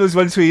looked like one of those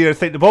ones where you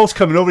think the ball's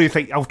coming over, you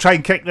think I'll try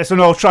and kick this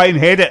and I'll try and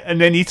head it,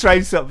 and then he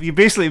tries something. You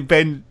basically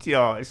bend.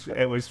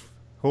 It was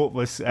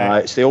hopeless.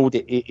 It's the old.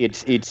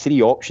 He'd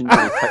 3 options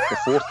and he picked the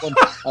fourth one.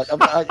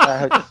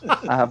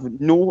 I have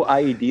no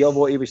idea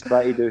what he was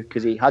trying to do,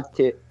 because he had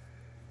to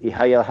he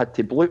either had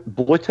to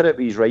bluter it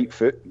with his right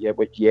foot,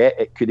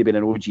 it could have been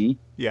an OG,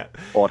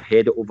 or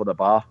head it over the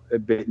bar.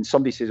 But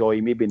somebody says,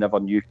 he maybe never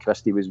knew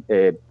Christie was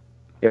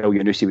El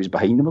Yunusi was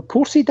behind him. Of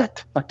course he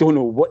did. I don't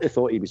know what they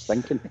thought he was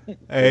thinking.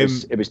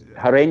 It was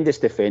horrendous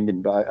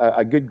defending, but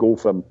a good goal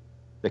from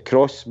the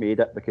cross made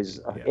it because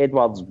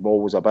Edouard's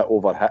ball was a bit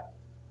overhit.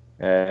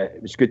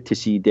 It was good to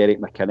see Derek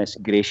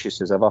McInnes,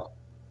 gracious as ever,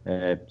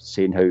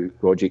 saying how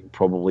Rogic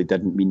probably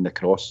didn't mean the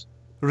cross.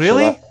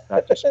 Really?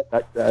 So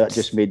that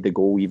just made the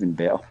goal even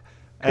better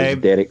because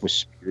Derek was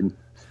spewing.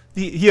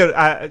 Here,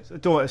 I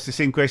don't. It's the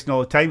same question all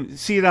the time.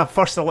 See that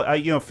first,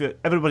 if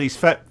everybody's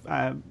fit,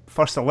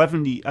 first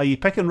 11, are you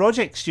picking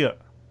Rogic, Stuart?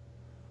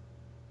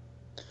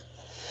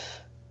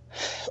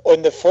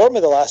 On the form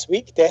of the last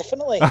week,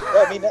 definitely.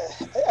 I mean,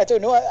 I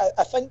don't know.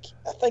 I think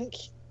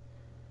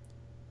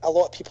a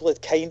lot of people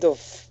had kind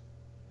of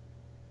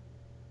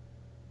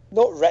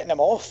not written him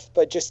off,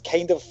 but just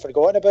kind of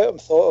forgotten about him.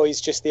 Thought,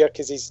 he's just there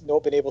because he's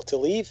not been able to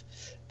leave.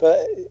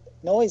 But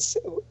no,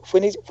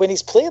 when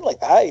he's playing like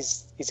that,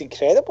 he's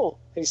incredible.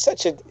 He's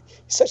such a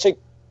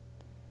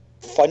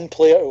fun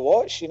player to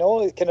watch. He's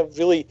kind of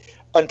really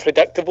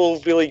unpredictable,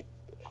 really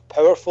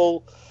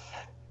powerful.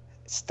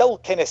 Still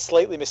kind of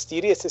slightly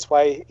mysterious. That's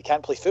why he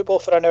can't play football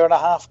for an hour and a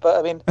half. But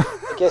I mean,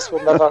 I guess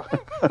we'll never.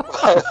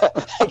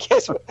 I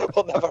guess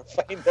we'll never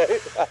find out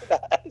what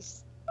that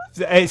is.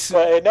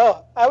 But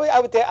no,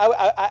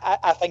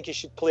 I think he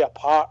should play a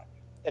part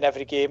in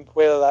every game,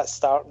 whether that's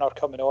starting or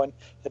coming on.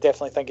 I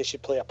definitely think he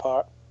should play a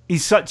part.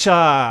 He's such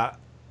a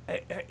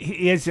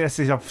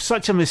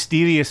such a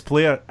mysterious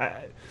player.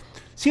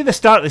 See, at the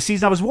start of the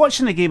season, I was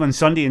watching the game on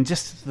Sunday, and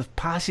just the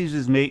passes he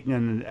was making,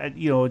 and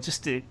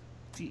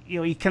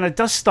he kind of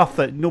does stuff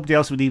that nobody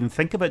else would even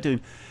think about doing.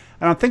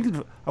 And I'm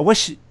thinking, I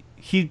wish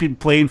he'd been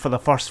playing for the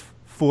first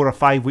 4 or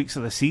 5 weeks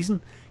of the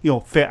season,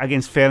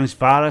 against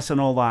Ferencváros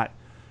and all that.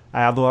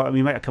 Although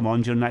we might have come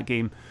on during that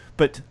game,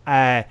 but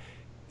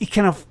he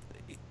kind of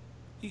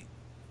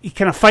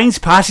finds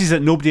passes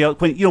that nobody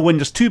else. When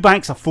there's 2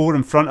 banks of 4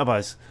 in front of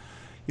us,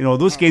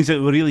 those games that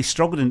we're really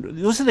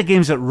struggling. Those are the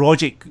games that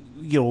Rogic,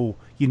 you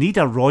need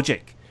a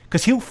Rogic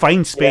because he'll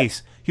find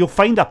space. He'll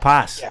find a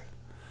pass.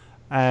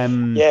 I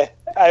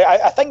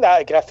think that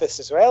at Griffiths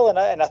as well,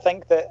 and I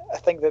think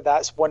that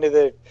that's one of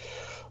the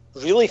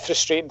really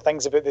frustrating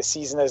things about this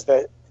season is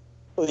that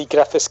Lee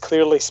Griffiths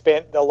clearly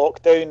spent the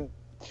lockdown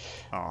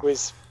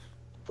was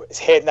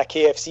head in a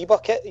KFC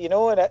bucket,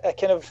 and I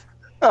kind of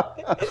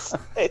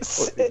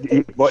it's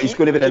he's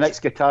going to be the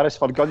next guitarist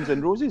for Guns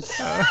N' Roses.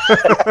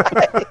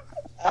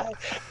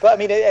 But I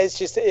mean, it's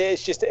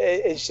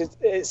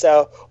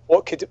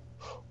what could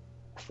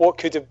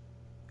have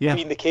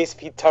been the case if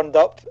he'd turned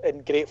up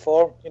in great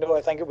form. I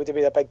think it would have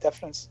been a big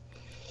difference.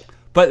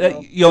 But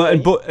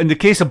in the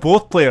case of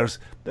both players,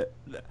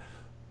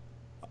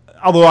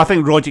 although I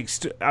think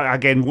Rogic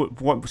again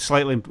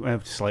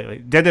slightly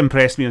did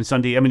impress me on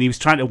Sunday. I mean, he was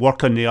trying to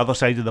work on the other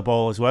side of the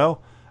ball as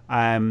well.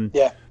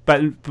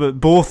 But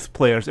both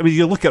players. I mean,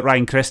 you look at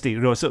Ryan Christie.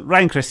 So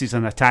Ryan Christie's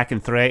an attacking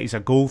threat. He's a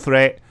goal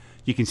threat.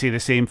 You can say the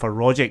same for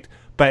Rogic.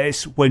 But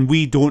it's when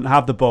we don't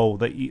have the ball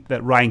that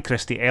Ryan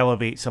Christie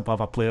elevates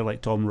above a player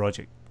like Tom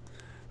Rogic.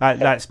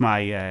 That's my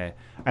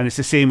and it's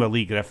the same with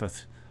Lee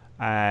Griffith.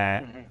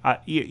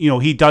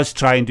 He does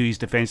try and do his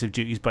defensive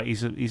duties, but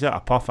he's at a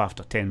puff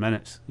after 10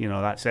 minutes.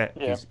 That's it.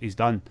 Yeah. He's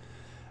done.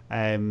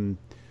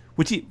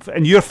 Would you,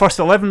 in your first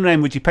 11,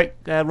 Ren, would you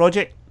pick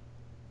Rogic?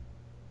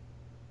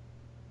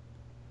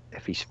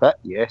 If he's fit,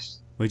 yes.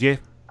 Would you?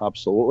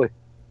 Absolutely.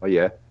 Oh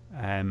yeah.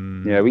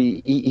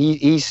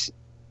 He's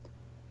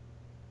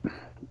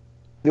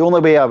the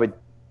only way I would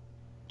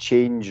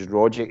change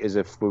Rogic is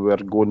if we were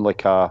going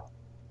like a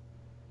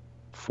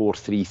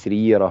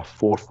 4-3-3 or a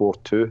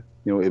 4-4-2.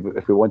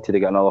 If we wanted to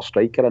get another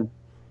striker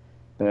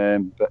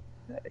in. But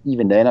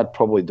even then, I'd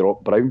probably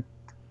drop Brown.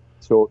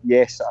 So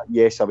yes,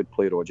 I would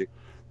play Rogic.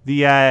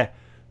 Again,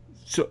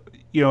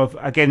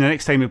 the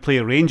next time we play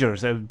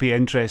Rangers, it would be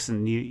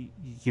interesting.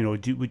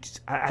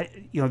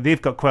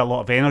 They've got quite a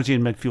lot of energy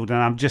in midfield, and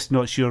I'm just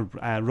not sure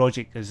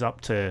Rogic is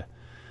up to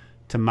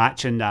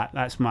matching that.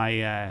 That's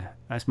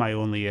my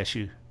only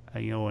issue.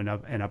 In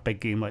a big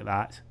game like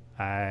that.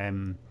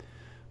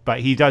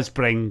 But he does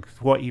bring,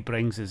 what he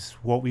brings is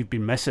what we've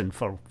been missing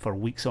for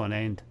weeks on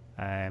end.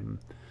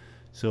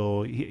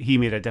 So he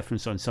made a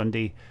difference on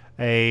Sunday.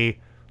 Any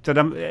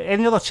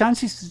other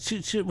chances?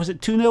 Was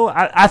it 2-0?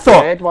 I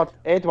thought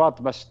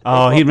Edouard missed.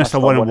 He missed a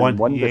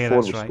 1-on-1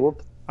 before we scored.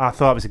 I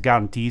thought it was a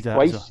guaranteed.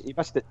 He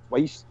missed it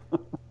twice.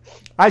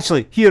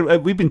 Actually, here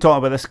we've been talking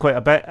about this quite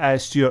a bit,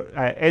 Stuart.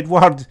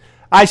 Edouard.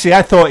 Actually,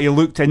 I thought he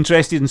looked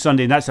interested on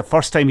Sunday, and that's the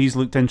first time he's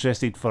looked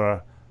interested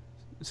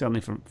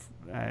certainly from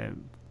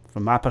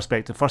my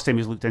perspective, first time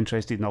he's looked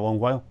interested in a long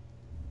while.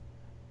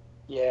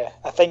 Yeah,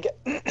 I think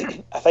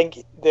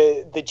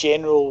the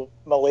general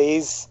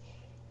malaise.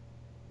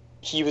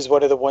 He was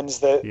one of the ones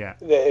that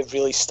have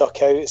really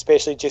stuck out,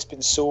 especially just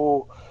been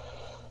so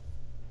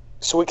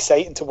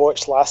exciting to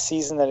watch last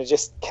season, and it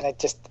just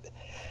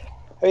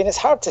I mean, it's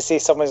hard to say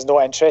someone's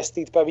not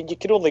interested, but I mean, you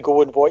can only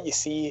go on what you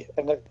see.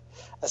 And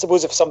I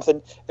suppose if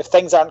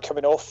things aren't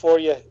coming off for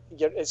you,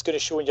 it's going to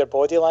show in your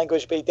body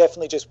language. But he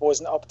definitely just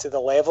wasn't up to the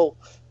level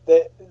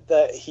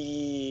that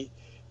he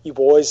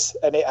was,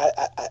 and he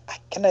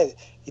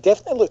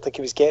definitely looked like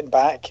he was getting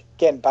back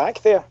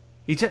there.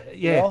 He just,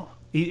 he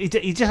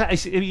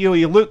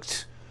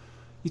looked.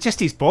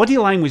 His body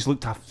language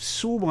looked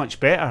so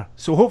much better.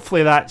 So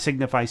hopefully that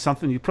signifies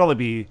something. He'd probably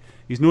be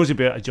his nose would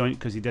be out of joint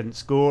because he didn't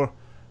score.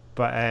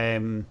 But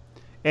anyway,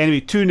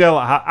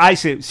 2-0 at I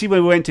see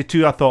when we went to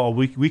 2, I thought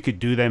we could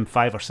do them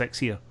 5 or 6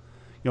 here.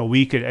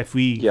 We could if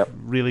we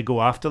really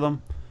go after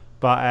them.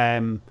 But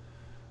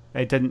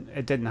it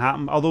didn't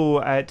happen.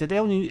 Although did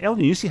El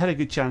Nussi had a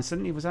good chance,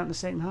 didn't he? Was that in the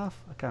second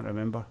half? I can't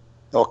remember.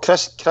 Oh,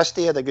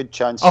 Christie had a good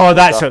chance. Oh,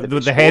 that's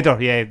the header.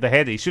 Yeah, the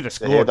header. He should have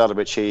scored. The header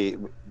which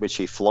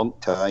he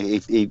flunked.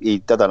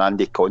 He did an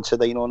Andy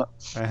Considine on it.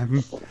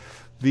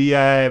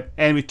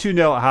 Anyway,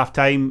 2-0 at half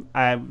time.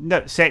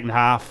 Second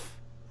half.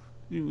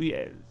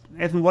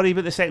 Anything worry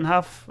about the second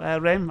half,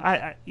 Rem?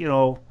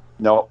 No.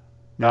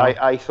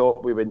 I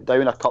thought we went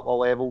down a couple of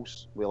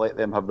levels. We let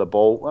them have the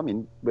ball. I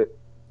mean, we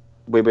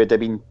would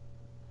have been.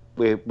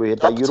 We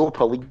had a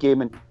Europa League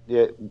game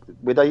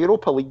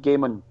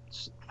on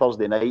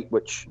Thursday night,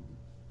 which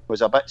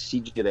was a bit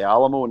siege of the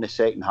Alamo in the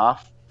second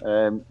half.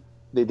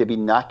 They'd have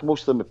been knackered.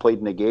 Most of them had played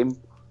in the game.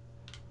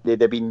 They'd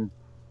have been.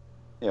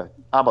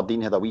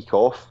 Aberdeen had a week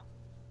off,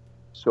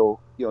 so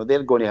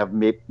they're going to have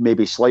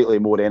maybe slightly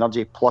more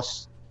energy.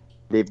 Plus,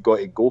 they've got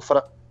to go for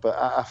it. But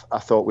I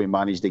thought we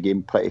managed the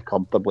game pretty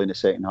comfortably in the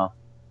second half.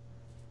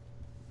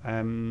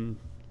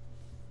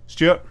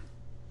 Stuart,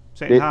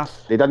 second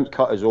half. They didn't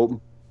cut us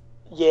open.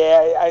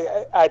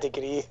 Yeah, I'd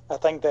agree. I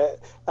think that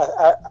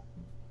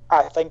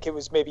I think it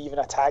was maybe even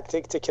a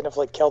tactic to kind of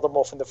like kill them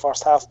off in the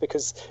first half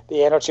because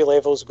the energy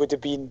levels would have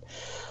been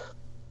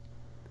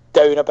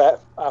down a bit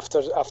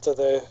after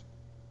the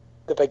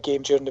big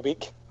game during the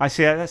week. I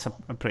say that's a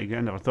pretty good.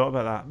 I never thought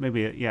about that.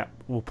 Maybe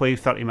we'll play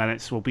 30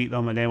 minutes, we'll beat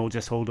them, and then we'll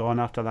just hold on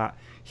after that.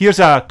 Here's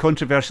a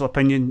controversial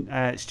opinion,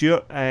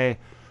 Stuart.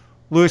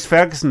 Lewis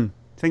Ferguson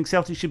thinks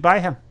Celtic should buy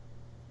him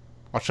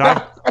or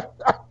try.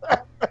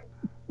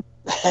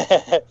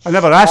 I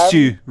never asked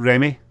you,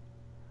 Remy.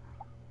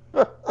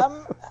 I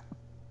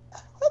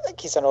think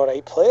he's an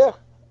alright player.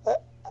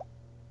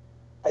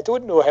 I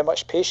don't know how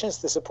much patience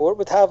the support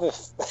would have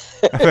if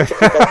he didn't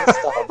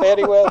start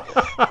very well.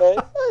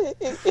 But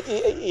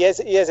he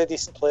is a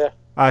decent player.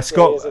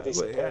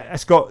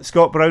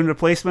 Scott Brown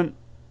replacement.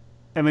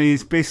 I mean,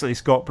 he's basically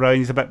Scott Brown.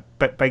 He's a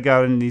bit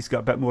bigger and he's got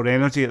a bit more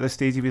energy at this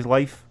stage of his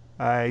life.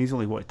 He's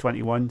only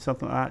 21,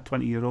 something like that,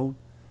 20-year-old.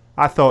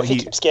 I thought if he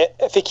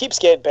keeps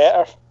getting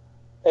better,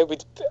 it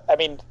would. I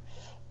mean,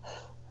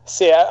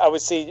 I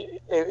would say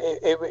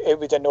it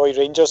would annoy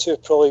Rangers, who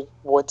probably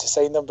want to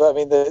sign them. But I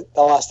mean, the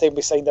last time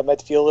we signed a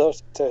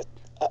midfielder to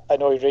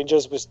annoy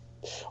Rangers was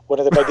one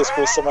of the biggest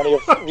wastes of money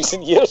of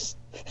recent years.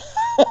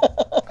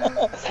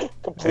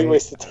 Complete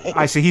waste of time.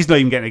 I see he's not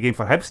even getting a game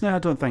for Hibs now. I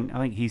don't think. I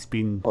think he's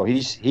been. Oh,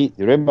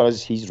 remember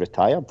he's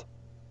retired.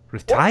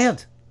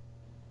 Retired?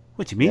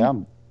 What do you mean? Yeah,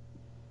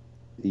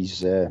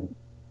 he's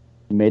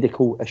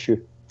medical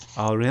issue.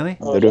 Oh, really?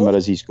 The rumour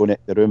is he's going to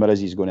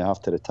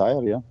have to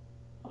retire. Yeah.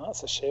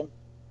 That's a shame.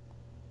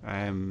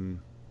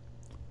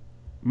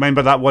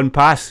 Remember that one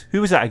pass?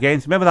 Who was that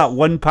against? Remember that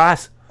one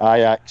pass?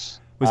 Ajax.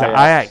 Was it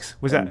Ajax?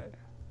 Was it?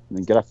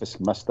 And Griffiths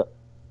missed it.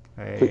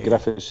 Put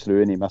Griffiths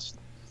through and he missed.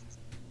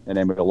 And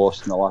then we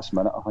lost in the last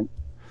minute, I think.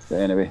 But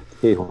anyway,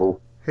 hey ho.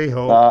 Hey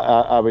ho.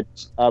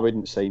 I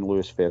wouldn't sign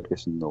Lewis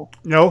Ferguson, no.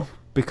 No,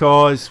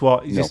 because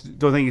what? You just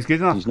don't think he's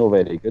good enough? He's not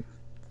very good.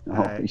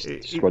 No, he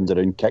just runs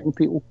around kicking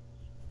people.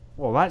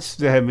 Well, that's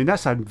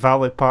a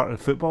valid part of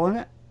football, isn't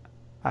it?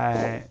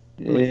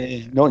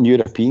 Not in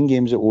European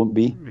games, it won't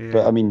be. Yeah.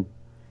 But I mean,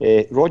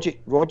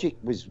 Rogic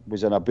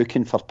was in a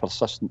booking for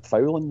persistent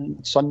fouling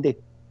on Sunday,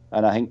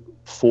 and I think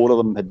four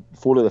of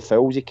the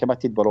fouls he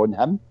committed were on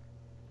him.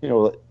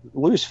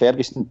 Lewis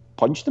Ferguson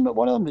punched him at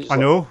one of them. I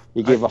know.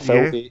 He gave a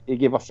foul. He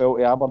gave a foul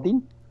to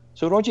Aberdeen.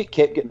 So Rogic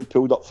kept getting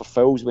pulled up for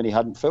fouls when he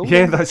hadn't fouled.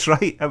 Yeah, that's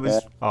right. It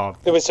was.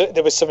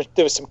 There was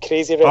some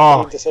crazy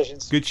refereeing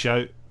decisions. Good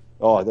shout.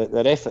 Oh,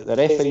 the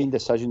refereeing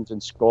decisions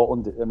in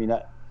Scotland. I mean,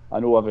 I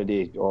know every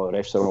day. Oh, the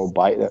refs are all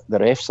by it. The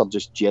refs are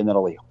just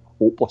generally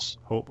hopeless.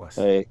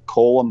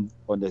 Colm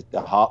on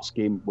the Hearts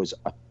game was.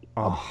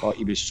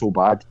 He was so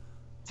bad.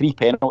 3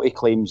 penalty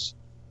claims.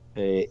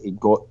 He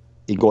got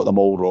them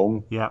all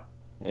wrong. Yeah.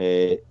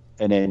 And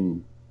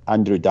then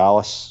Andrew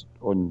Dallas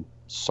on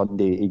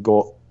Sunday, he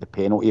got the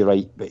penalty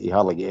right, but he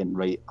hardly got it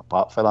right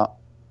apart from that.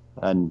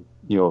 And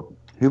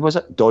who was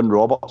it? Don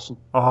Robertson.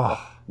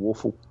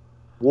 Woeful.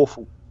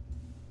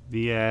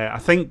 I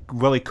think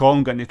Willie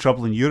Collum got into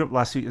trouble in Europe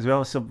last week as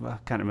well. So I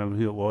can't remember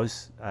who it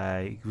was.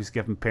 He was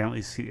given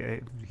penalties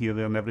here,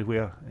 there, and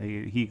everywhere.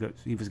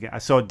 I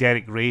saw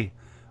Derek Ray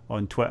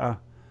on Twitter.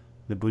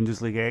 The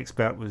Bundesliga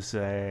expert was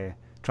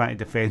trying to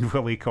defend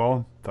Willie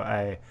Collum,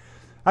 but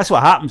That's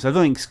what happens. I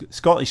don't think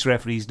Scottish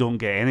referees don't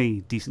get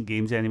any decent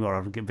games anymore,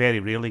 or very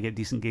rarely get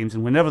decent games.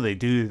 And whenever they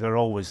do, they're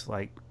always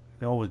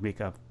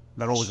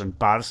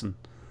embarrassing.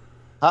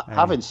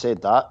 Having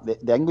said that,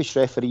 the English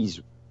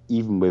referees,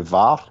 even with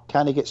VAR,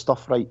 can't get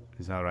stuff right.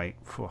 Is that right?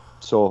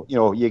 So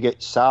you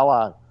get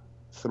Salah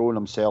throwing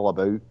himself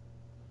about,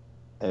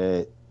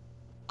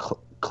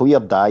 clear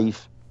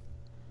dive,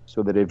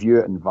 so they review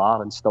it in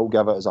VAR and still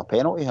give it as a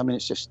penalty. I mean,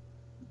 it's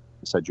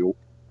a joke.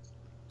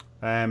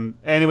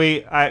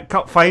 Anyway,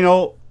 cup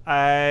final.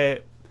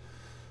 Actually,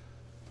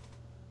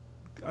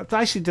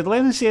 did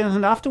Lennon say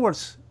anything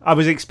afterwards? I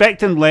was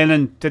expecting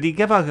Lennon. Did he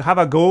have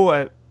a go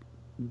at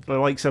the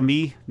likes of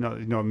me?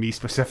 Not me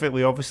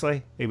specifically,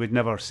 obviously. He would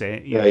never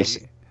say it.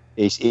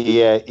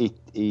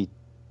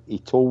 He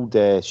told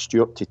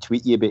Stuart to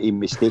tweet you, but he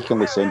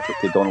mistakenly sent it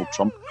to Donald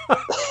Trump.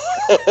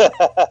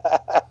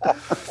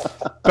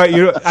 But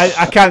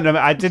I can't remember.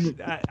 I didn't.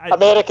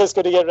 America's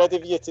going to get rid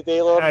of you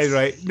today, Lawrence.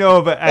 Right.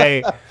 No, but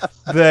I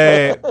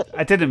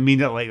didn't mean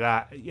it like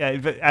that. Yeah,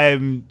 but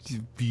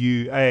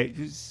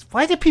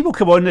why did people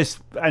come on this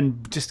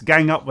and just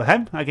gang up with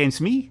him against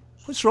me?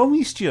 What's wrong with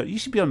you, Stuart? You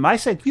should be on my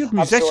side. We're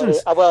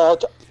musicians. Well,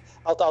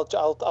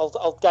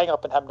 I'll gang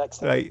up on him next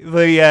time. Right.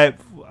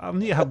 I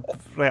need to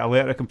write a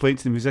letter of complaint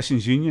to the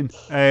Musicians Union.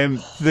 Are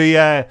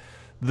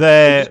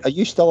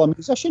you still a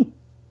musician?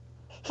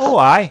 Oh,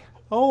 I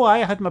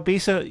had my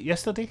bass out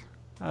yesterday.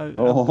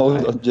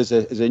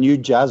 Is a new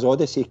Jazz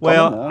Odyssey coming?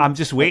 Well, I'm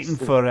just waiting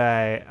for.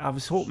 I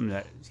was hoping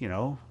that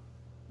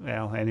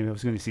well, anyway, I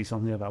was going to say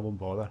something there, but I won't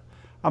bother.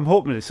 I'm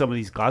hoping that some of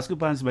these Glasgow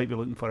bands might be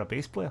looking for a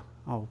bass player.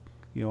 On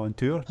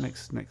tour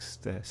next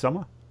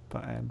summer.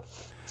 But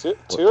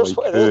tours.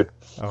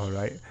 All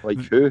right. Like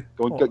who?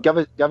 Give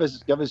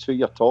us who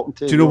you're talking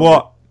to. Do you know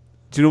what?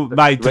 Do you know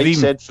my dream? Right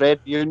said Fred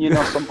Union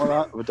or something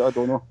like that. I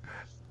don't know.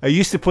 I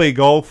used to play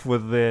golf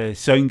with the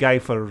sound guy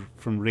from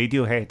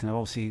Radiohead, and I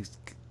always say,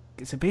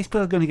 "Is the bass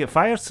player going to get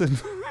fired soon?"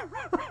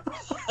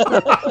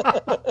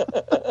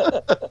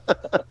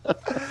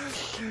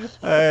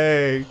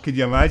 Could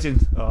you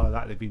imagine? Oh,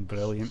 that'd have been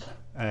brilliant.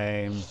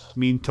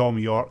 Me and Tom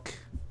York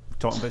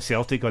talking about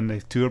Celtic on the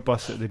tour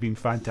bus. It'd have been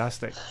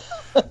fantastic.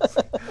 I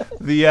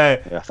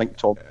think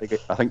Tom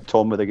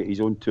would have got his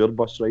own tour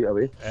bus right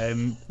away.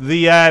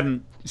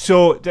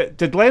 So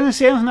did Lennon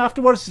say anything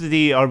afterwards?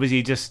 Or was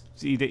he just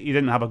he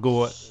didn't have a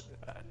go at?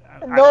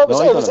 No,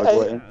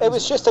 it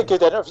was just a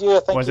good interview.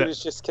 I think he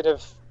was just kind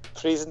of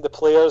praising the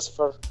players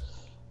for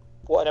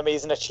what an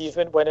amazing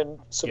achievement winning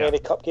so many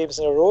cup games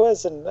in a row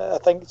is, and I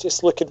think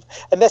just looking,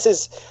 and this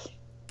is,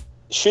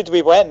 should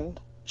we win,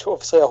 which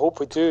obviously I hope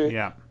we do,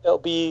 it'll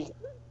be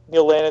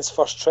Neil Lennon's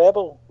first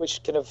treble,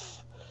 which kind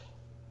of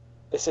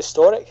is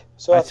historic.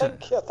 So I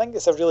think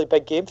it's a really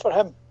big game for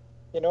him,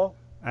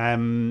 I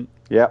mean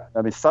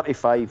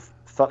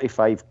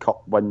 35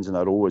 cup wins in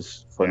a row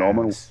is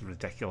phenomenal. It's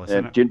ridiculous,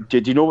 isn't it?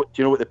 Did you know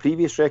what the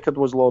previous record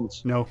was,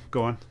 Lawrence? No,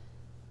 go on.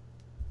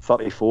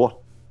 34.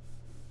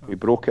 We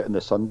broke it on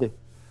the Sunday.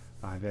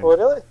 Oh,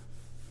 really?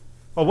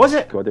 Oh, was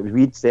it? God, it was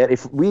Weeds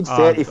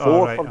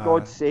 34, right, for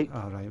God's sake.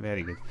 All right,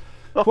 very good.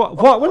 I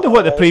wonder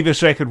what the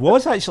previous record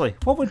was, actually.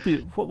 What would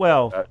be...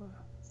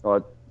 I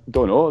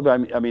don't know.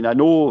 I mean, I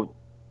know...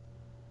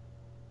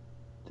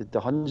 Did the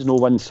Huns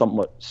win something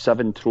like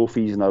 7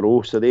 trophies in a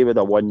row? So they would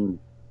have won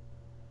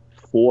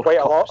 4 quite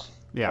cups a lot.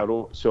 in a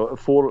row. So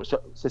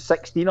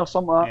 16 or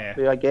something like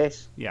that, I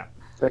guess. Yeah.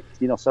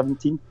 16 or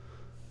 17.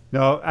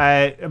 No,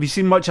 have you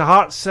seen much of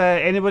Hearts,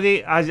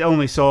 anybody? I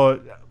only saw...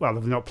 Well,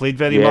 they've not played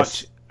very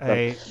much.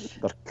 They're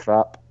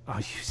crap. Oh,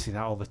 you see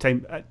that all the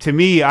time. To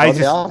me, they're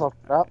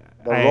crap.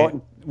 They're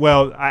rotten.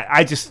 Well,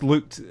 I just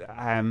looked...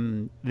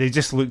 they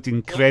just looked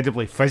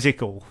incredibly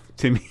physical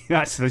to me.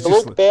 They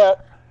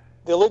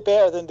look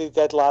better than they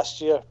did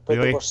last year, but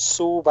really? They were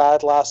so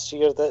bad last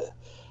year that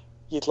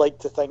you'd like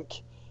to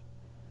think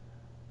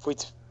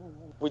we'd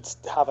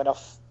have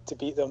enough to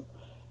beat them.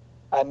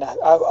 And I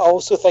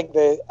also think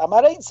am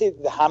I right in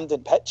saying the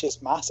Hampden pitch is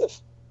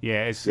massive?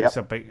 Yeah, it's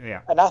a big,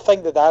 And I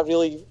think that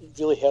really,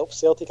 really helps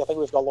Celtic. I think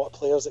we've got a lot of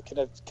players that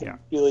can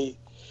really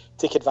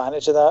take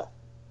advantage of that.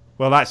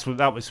 Well,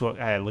 that was what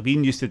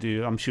Levine used to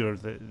do. I'm sure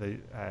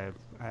that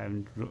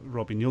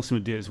Robbie Nielsen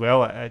would do it as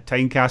well at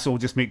Tynecastle.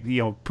 Just make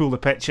pull the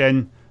pitch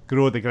in,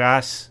 grow the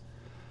grass.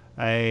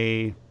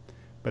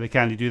 But they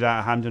can't do that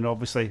at Hampden,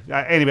 obviously.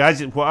 Anyway,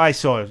 what I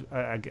saw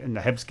in the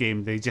Hibs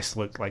game, they just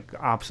looked like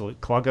absolute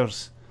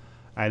cluggers.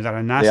 And they're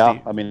a nasty. Yeah,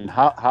 I mean,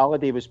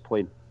 Halliday was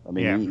playing. I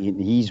mean,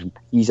 he's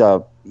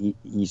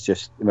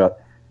just.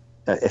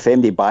 If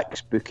anybody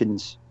backs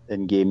bookings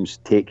in games,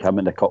 take him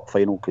in the cup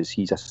final because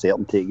he's a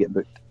certainty to get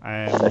booked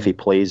if he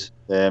plays.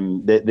 They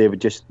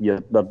would just.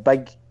 They're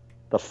big,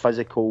 they're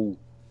physical.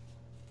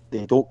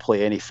 They don't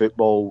play any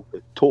football.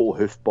 Total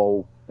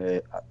hoofball.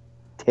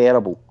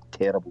 Terrible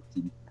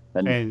team.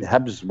 And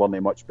Hibs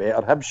weren't much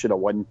better. Hibs should have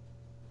won.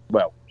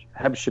 Well,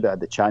 Hibs should have had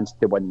the chance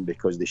to win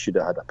because they should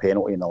have had a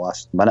penalty in the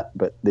last minute,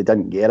 but they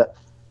didn't get it.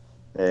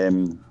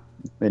 And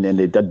then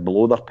they did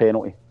blow their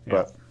penalty.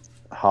 But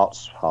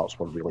Hearts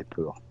were really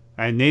poor.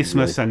 And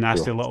Naismith's a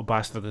nasty little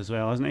bastard as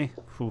well, isn't he?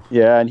 Oof.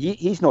 Yeah, and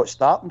he's not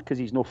starting because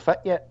he's not fit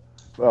yet.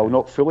 Well,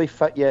 not fully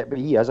fit yet, but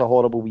he is a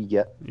horrible wee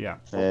git. Yeah.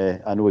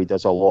 I know he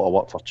does a lot of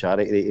work for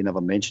charity that he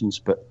never mentions,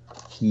 but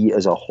he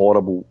is a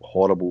horrible,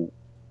 horrible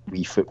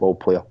wee football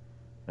player.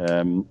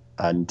 And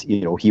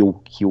he'll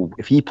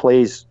if he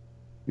plays,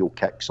 he'll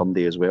kick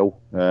somebody as well.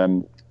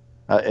 We're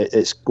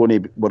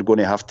going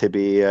to have to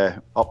be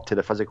up to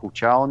the physical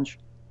challenge.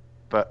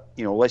 But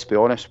let's be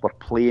honest, we're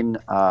playing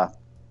a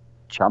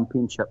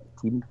championship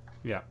team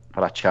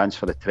for a chance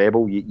for the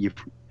treble.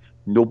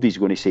 Nobody's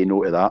going to say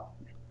no to that.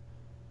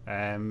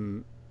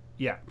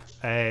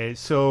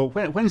 So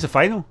when's the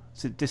final?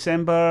 Is it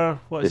December?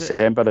 What is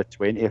December the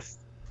 20th.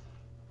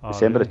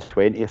 December the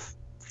 20th,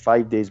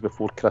 5 days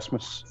before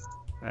Christmas.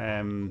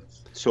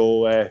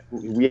 So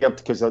weird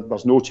because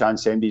there's no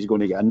chance anybody's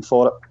going to get in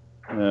for it.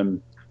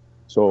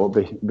 So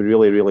it'd be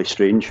really, really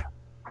strange.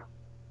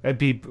 It'd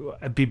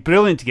be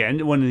brilliant to get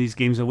into one of these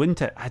games and win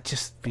it. It'd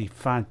just be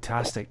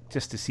fantastic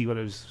just to see what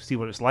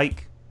it's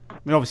like. I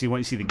mean, obviously you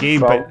want to see the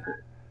game, but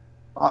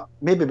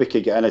maybe we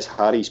could get in as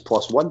Harry's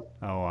 +1.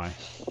 Oh, aye.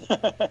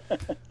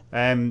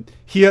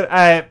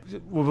 Here,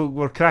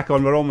 we'll crack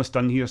on. We're almost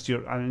done here,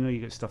 Stuart. I know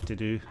you got stuff to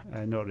do.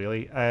 Not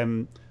really.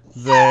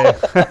 Well,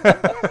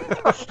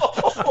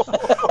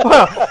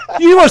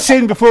 you were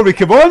saying before we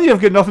come on,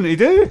 you've got nothing to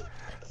do.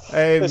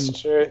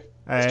 That's true.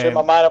 It's true.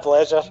 My man of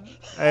leisure.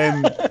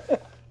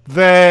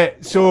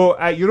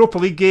 Europa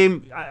League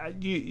game.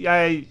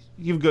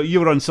 You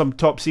were on some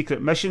top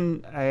secret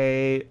mission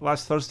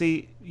last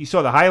Thursday. You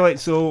saw the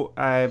highlights, though.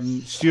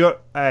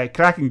 Stuart,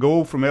 cracking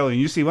goal from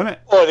Elyounoussi, wasn't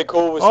it? Oh, the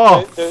goal was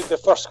the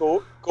first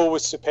goal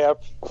was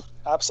superb,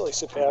 absolutely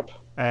superb.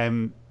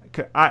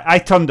 I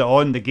turned it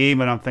on the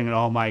game and I'm thinking,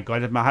 oh my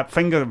god, my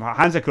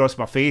hands across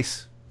my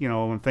face.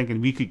 I'm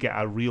thinking we could get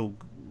a real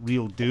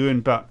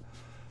doing. But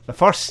the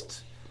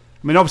first,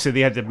 I mean, obviously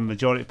they had the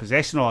majority of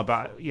possession, all,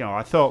 but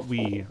I thought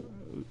we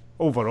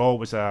overall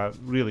was a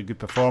really good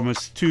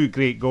performance. 2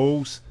 great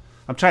goals.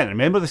 I'm trying to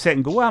remember the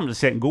second goal. What happened to the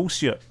second goal,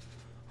 Stuart?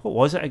 What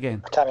was it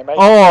again? I can't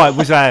remember. Oh, it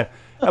was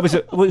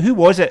who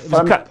was it? It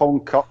was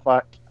Frimpong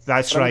cutback.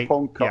 That's right.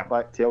 Frimpong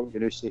cutback to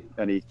Elyounoussi,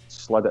 and he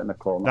slid it in the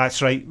corner.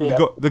 That's right. Yeah.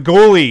 The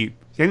goalie.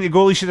 I think the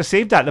goalie should have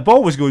saved that.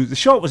 The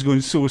shot was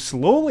going so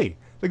slowly.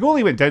 The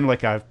goalie went down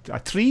like a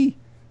tree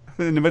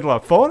in the middle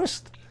of a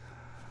forest.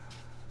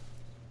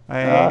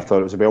 I thought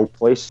it was a well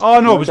placed.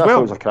 Oh no, it was well.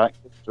 It was a crack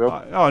as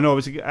well. It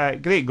was a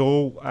great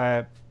goal.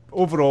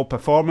 Overall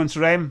performance,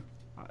 Rem.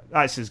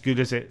 That's as good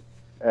as it.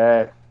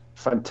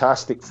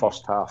 Fantastic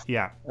first half.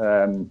 Yeah.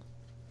 And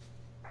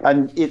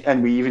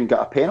we even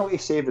got a penalty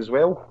save as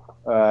well.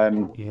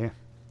 Yeah.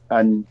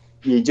 And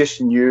you just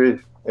knew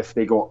if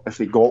they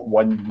got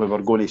one, we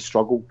were going to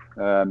struggle.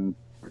 And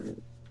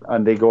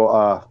they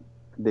got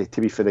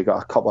to be fair, they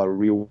got a couple of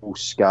real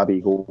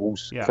scabby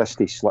goals. Yeah.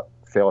 Christie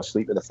fell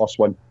asleep with the first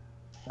one,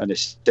 and the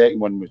second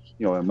one was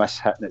a miss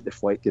hitting it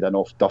deflected in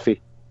off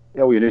Duffy.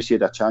 Elyounoussi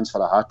had a chance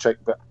for a hat trick,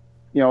 but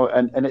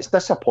and it's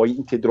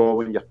disappointing to draw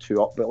when you're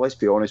 2 up. But let's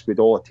be honest, we'd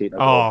all have taken a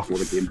draw before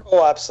the game.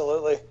 Oh,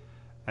 absolutely.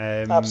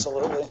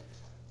 Absolutely.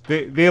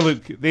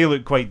 They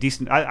look quite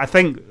decent. I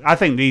think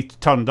they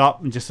turned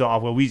up and just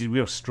thought,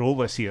 we'll stroll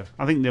this here.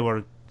 I think they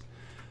were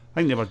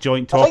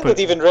joint top. I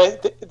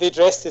think they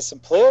dressed as some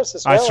players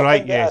as well. That's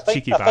right.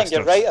 Cheeky bastards. I think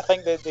you're right. I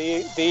think that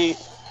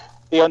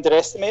they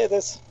underestimated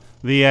us.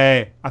 We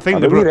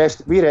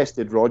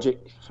rested Rogic,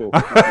 so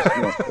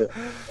it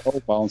all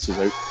balances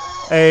out.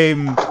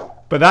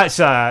 But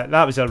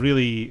that was a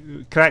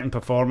really cracking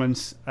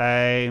performance.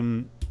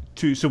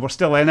 So we're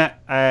still in it.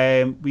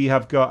 We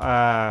have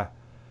got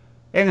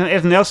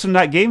anything else from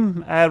that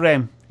game,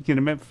 Rem? You can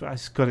remember?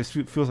 God, it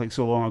feels like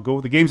so long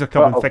ago. The games are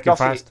coming thick and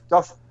fast.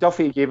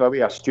 Duffy gave away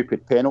a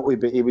stupid penalty,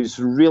 but he was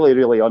really,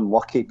 really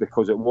unlucky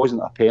because it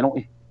wasn't a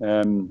penalty.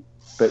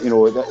 But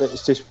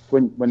it's just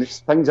when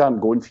things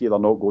aren't going for you, they're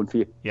not going for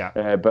you.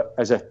 Yeah. But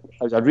as a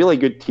really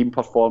good team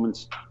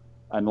performance,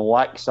 and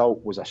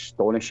Laxalt was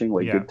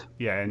astonishingly good.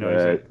 Yeah, I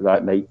know.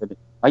 That night,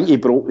 I think he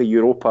broke the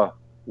Europa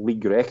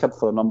League record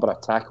for the number of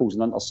tackles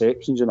and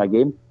interceptions in a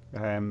game.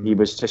 He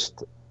was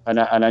just, and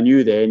I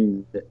knew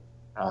then that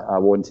I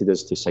wanted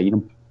us to sign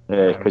him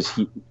because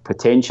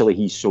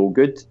he's so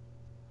good.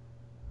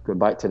 Going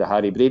back to the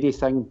Harry Brady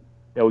thing,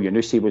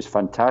 Elyounoussi was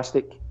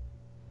fantastic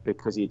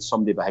because he had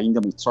somebody behind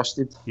him he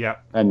trusted. Yeah.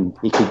 And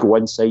he could go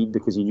inside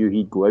because he knew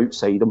he'd go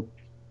outside him.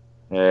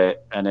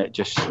 And it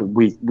just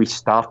we'd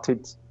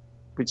started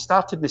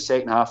in the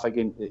second half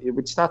again.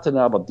 We'd started in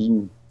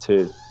Aberdeen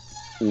to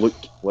look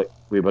like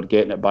we were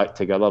getting it back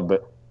together,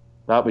 but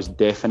that was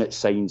definite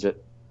signs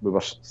that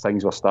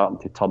things were starting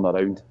to turn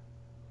around.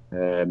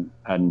 And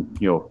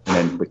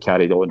then we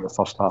carried on the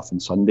first half on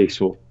Sunday,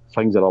 so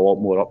things are a lot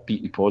more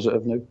upbeat and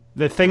positive now.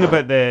 The thing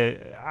about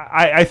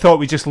I thought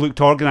we just looked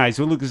organised.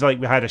 We looked as like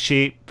we had a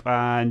shape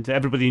and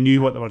everybody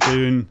knew what they were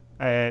doing.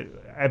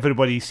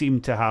 Everybody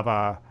seemed to have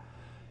a...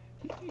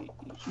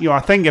 I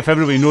think if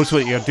everybody knows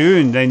what you're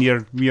doing, then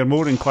you're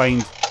more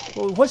inclined...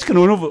 Well, what's going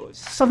on over...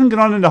 Something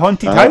going on in the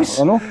haunted house?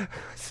 I know.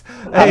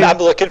 I'm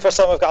looking for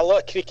some. I've got a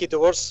lot of creaky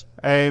doors.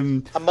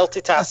 I'm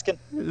multitasking.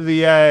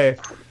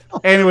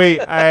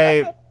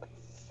 Anyway,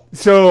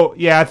 so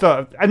yeah, I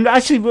thought, and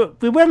actually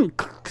we weren't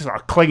sort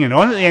of clinging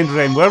on at the end of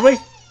them, were we?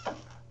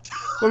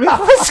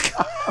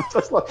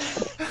 It's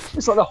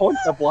like the haunt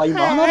of blind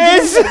man.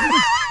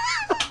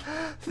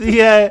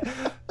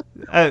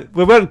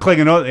 We weren't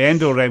clinging on at the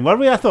end of them, were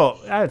we? I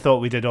thought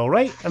we did all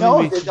right.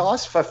 The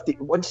last 50,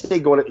 once they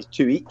got it to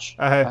 2 each,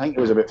 I think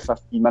it was about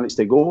 15 minutes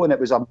to go, and it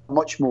was a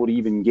much more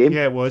even game.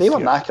 Yeah, it was. They were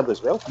knackered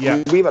as well.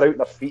 Yeah. We were out on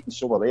our feet, and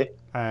so were they.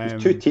 It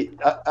was do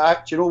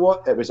you know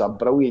what? It was a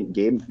brilliant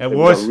game. It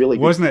was really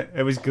good. Wasn't it?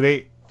 It was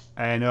great.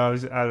 I know.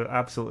 I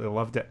absolutely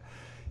loved it.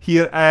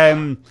 Here,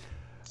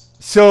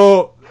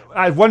 so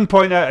at 1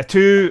 point out of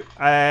 2.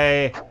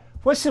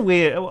 What's the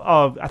way?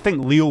 I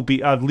think Lille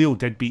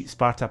did beat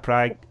Sparta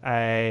Prague.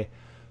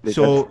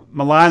 So did.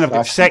 Milan have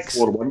got 6.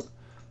 4-1.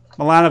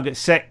 Milan have got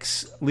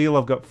 6. Lille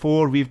have got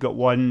 4. We've got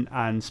 1,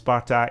 and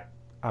Spartak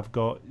have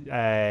got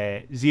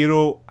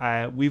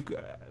 0.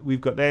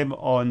 We've got them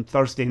on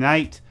Thursday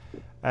night.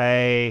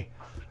 I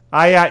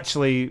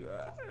actually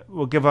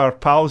will give our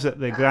pals at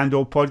the Grand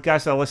Old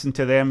Podcast. I listened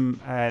to them.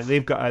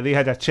 They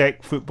had a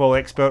Czech football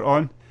expert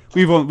on.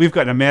 We've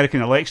got an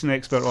American election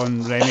expert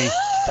on, Remy,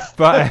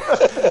 but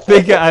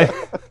they get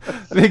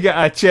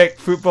a Czech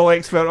football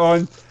expert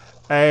on.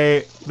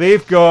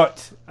 They've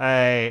got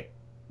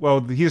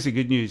well, here's the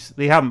good news: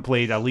 they haven't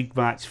played a league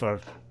match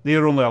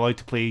they're only allowed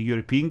to play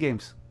European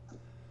games.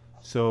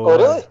 So, oh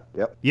really?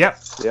 Yep.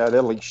 Yeah,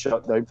 their league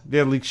shut down.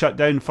 Their league shut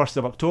down 1st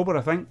of October,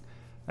 I think.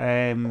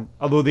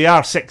 Although they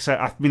are 6,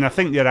 I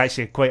think they're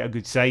actually quite a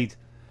good side.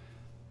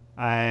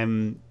 I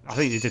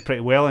think they did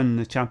pretty well in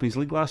the Champions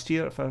League last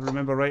year, if I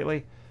remember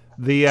rightly.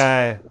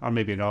 Or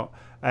maybe not.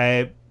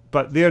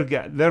 But they've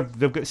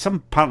got some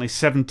apparently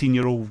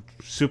 17-year-old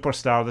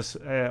superstar. This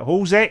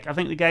Holzek, I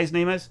think the guy's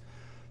name is.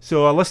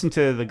 So I listened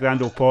to the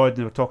Grand Old Pod, and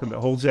they were talking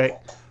about Holzek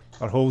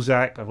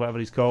or whatever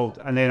he's called.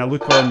 And then I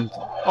look on.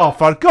 Oh,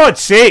 for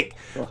God's sake!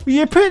 Will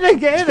you put the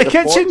guy in the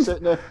kitchen?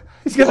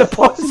 He's got the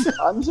pots.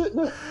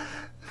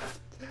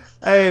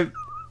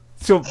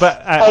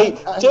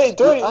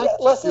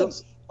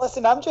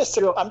 Listen. I'm just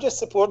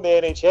supporting the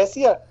NHS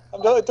here.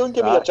 Don't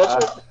give me a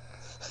judgment.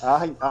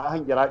 I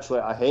think you're actually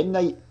at a hen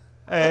night.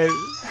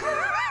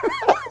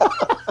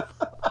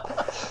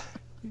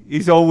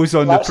 He's always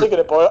on. I'm actually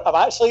going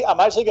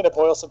to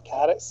boil some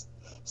carrots.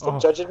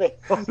 Stop judging me.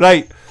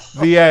 Right.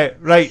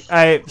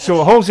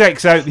 So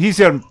Holzek's out. He's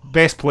their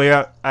best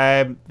player.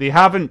 They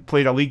haven't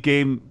played a league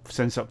game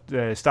since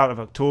the start of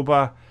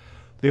October.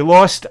 They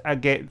lost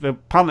again.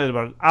 Apparently, they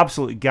were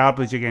absolutely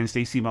garbage against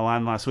AC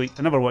Milan last week.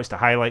 I never watched the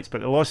highlights, but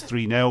they lost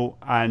 3-0,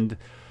 and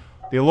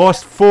they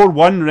lost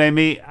 4-1,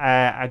 Remy,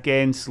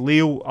 against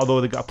Lille.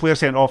 Although they got a player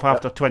sent off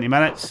after 20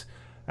 minutes.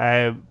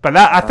 But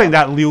I think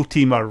that Lille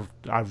team are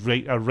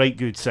right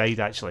good side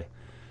actually.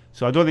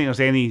 So I don't think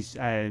there's any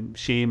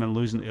shame in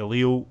losing to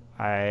Lille.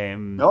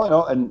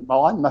 No, and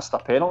Milan missed a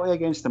penalty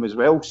against them as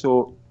well.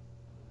 So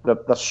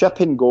they're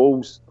shipping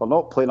goals. They're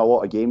not playing a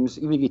lot of games.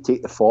 Even if you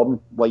take the form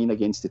line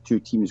against the 2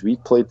 teams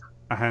we've played,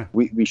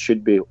 we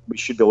should be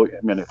looking.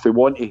 I mean, if we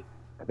want to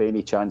have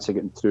any chance of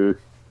getting through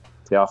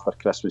to after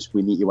Christmas,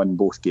 we need to win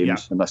both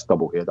games in this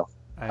double header.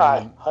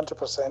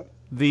 100%.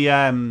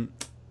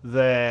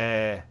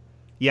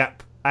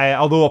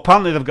 Although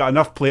apparently they've got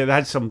enough players. They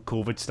had some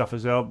COVID stuff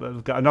as well, but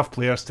they've got enough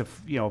players to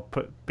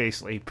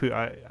put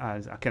out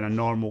as a kind of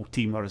normal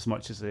team, or as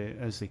much as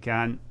they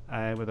can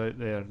without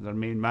their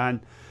main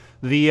man.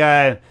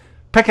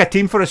 Pick a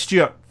team for us,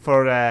 Stuart,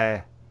 for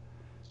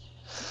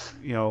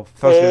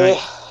Thursday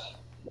night.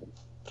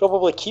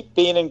 Probably keep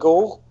Bain in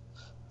goal.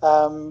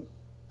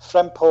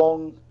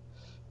 Frimpong.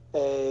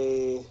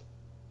 Ayer's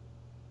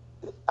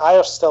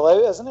still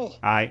out, isn't he?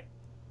 Aye,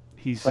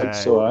 he's.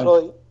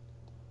 Probably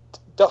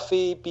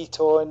Duffy,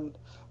 Beaton,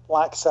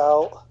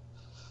 Laxalt,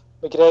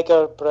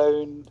 McGregor,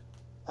 Brown,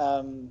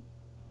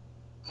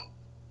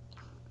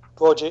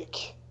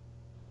 Logic,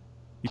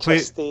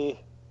 Christie,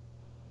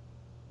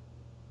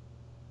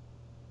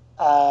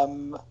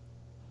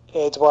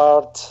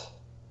 Edward,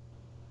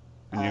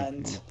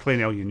 and you're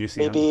playing El Yunusi,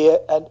 maybe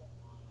an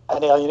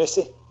El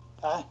Yunusi.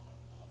 Aye.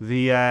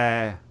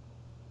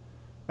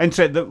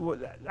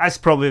 That's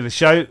probably the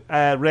shout,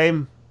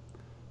 Rem.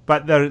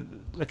 But the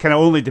kind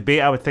of only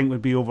debate I would think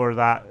would be over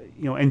that.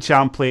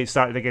 Incham play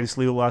started against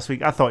Lille last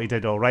week. I thought he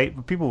did all right,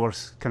 but people were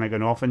kind of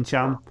going off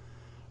Incham.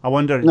 I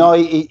wonder. No,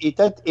 he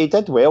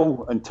did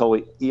well until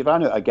he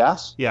ran out of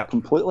gas.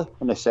 Completely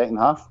in the second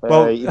half.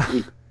 Well,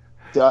 the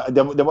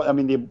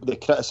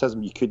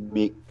criticism you could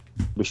make,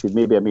 we should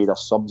maybe have made our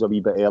subs a wee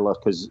bit earlier,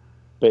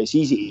 but it's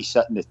easy to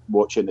sit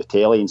watching the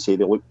telly and say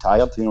they look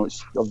tired.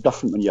 It's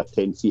different when you're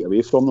 10 feet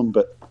away from them.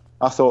 But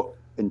I thought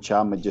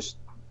Incham had just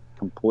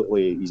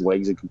his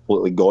legs had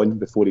completely gone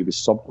before he was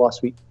subbed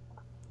last week.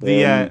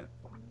 I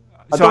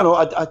don't know.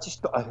 I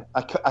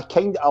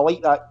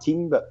like that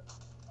team, but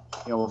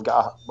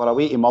we're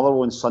away to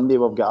Motherwell on Sunday.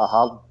 We've got a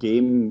hard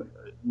game.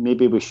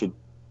 Maybe we should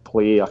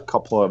play a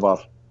couple of our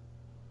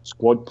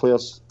squad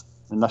players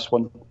in this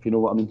one, if you know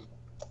what I mean.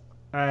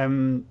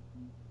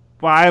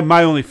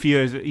 My only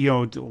fear is,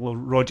 will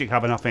Rogic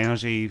have enough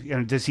energy?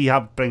 Does he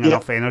bring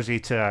enough energy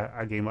to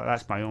a game like that?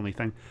 That's my only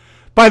thing.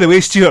 By the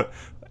way, Stuart,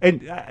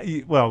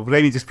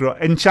 Remy just brought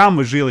Incham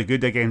was really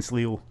good against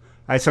Lille.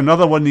 It's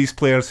another one of these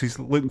players who's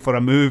looking for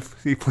a move.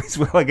 He plays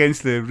well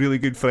against the really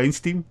good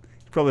French team.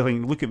 He's probably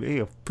thinking, look at me,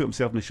 I'll put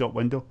himself in the shop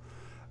window.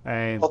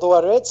 Although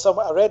I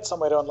read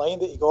somewhere online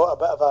that he got a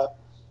bit of a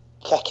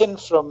kicking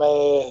from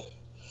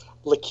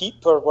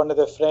L'Equipe or one of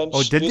the French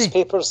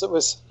newspapers. That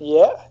was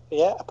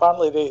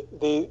apparently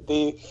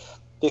they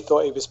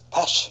thought he was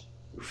pish.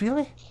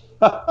 Really?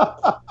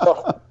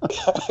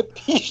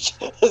 Pish,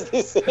 as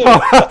they say.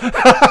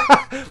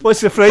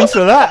 What's the French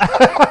for that?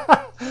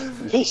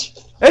 Pish.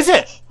 Is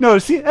it? No,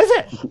 is it?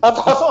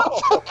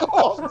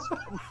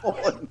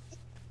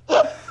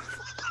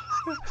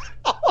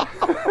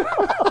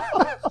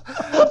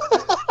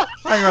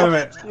 Hang on a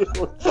minute.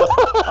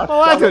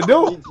 I don't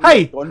know.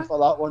 Hey, going for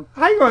that one.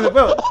 Hang on a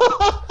minute.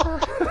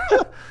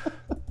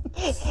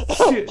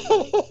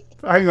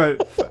 Hang on.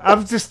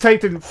 I've just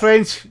typed in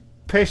French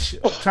pish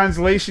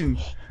translation.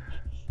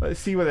 Let's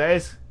see what it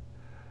is.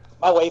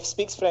 My wife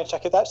speaks French. I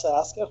could actually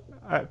ask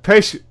her.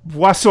 Pish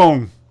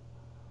boisson.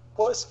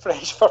 What's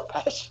French for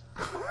pish?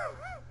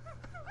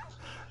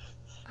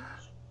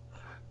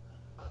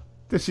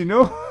 Does she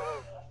know?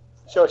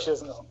 Sure, she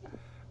doesn't know.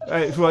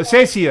 Well, it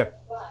says here.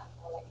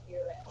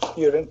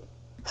 Urine.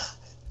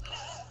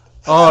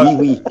 Oh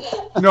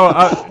no!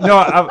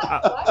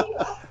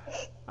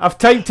 I've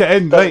typed it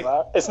in. Right.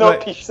 It's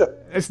not pish.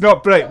 It's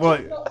not bright.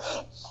 Well,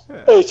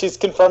 she's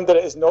confirmed that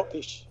it is not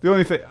pish. The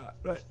only thing.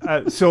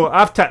 So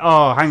I've typed.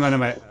 Oh, hang on a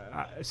minute.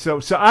 So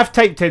I've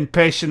typed in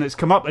pish and it's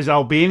come up as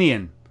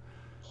Albanian.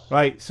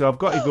 Right. So I've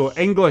got to go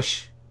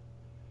English.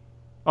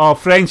 Oh,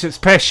 French. It's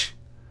pish.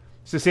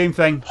 It's the same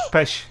thing.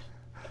 Pish.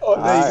 Oh,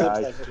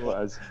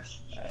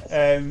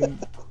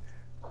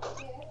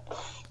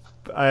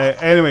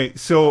 anyway,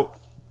 so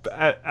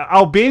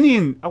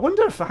Albanian. I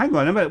wonder if. Hang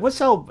on a minute.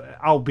 What's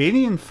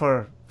Albanian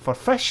for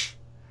fish?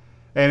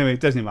 Anyway,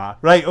 it doesn't matter.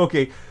 Right.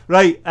 Okay.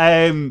 Right.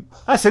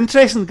 That's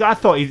interesting. I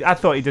thought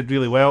he did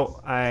really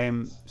well.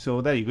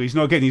 So there you go. He's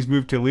not getting his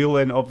move to Lille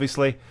then,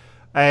 obviously.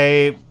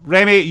 Remy,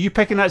 are you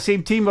picking that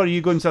same team or are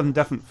you going something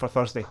different for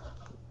Thursday?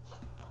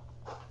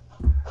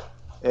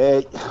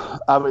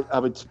 I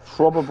would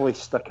probably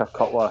stick a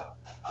couple of.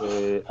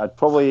 I'd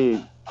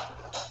probably.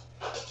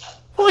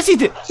 What does he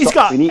do? He's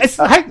got.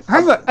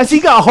 Hang on. Has he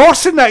got a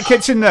horse in that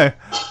kitchen now?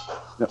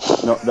 No.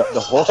 The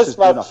horse is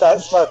doing a.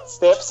 That's my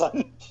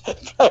stepson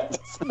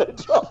practicing the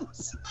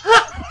drums.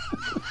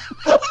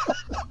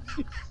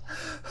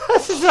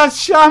 This is a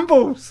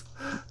shambles.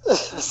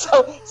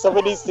 So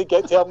someone needs to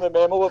tell him the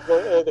memo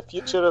about the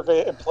future of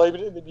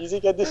employment in the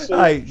music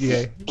industry.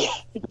 Yeah.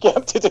 Get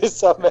him to do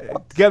something.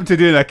 Get him to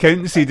do an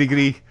accountancy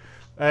degree.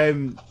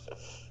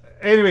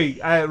 Anyway,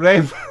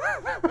 Rem.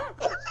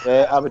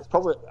 I would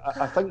probably.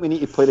 I think we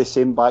need to play the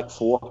same back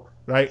four.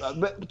 Right.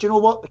 But do you know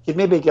what? We could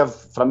maybe give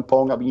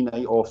Frimpong a wee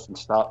night off and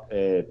start.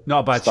 Not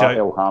a bad start shout.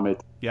 El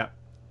Hamid. Yeah.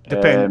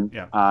 Depend.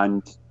 Yeah.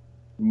 And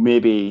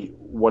maybe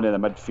one of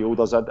the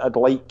midfielders. I'd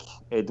like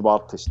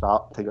Edouard to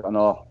start to get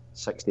another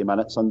 60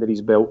 minutes under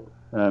his belt.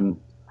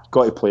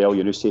 Got to play El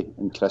Yunusi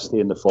and Christie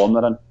in the form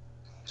they're in.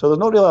 So there's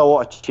not really a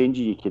lot of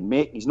changes you can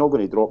make. He's not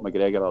going to drop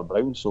McGregor or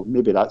Brown, so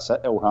maybe that's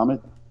it, El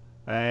Hamid.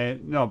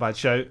 Not a bad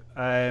shout.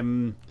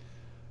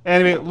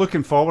 Anyway,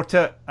 looking forward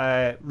to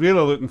it.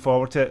 Really looking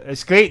forward to it.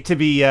 It's great to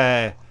be,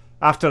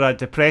 after a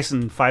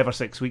depressing 5 or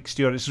 6 weeks,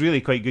 Stuart, it's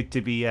really quite good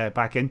to be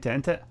back into it,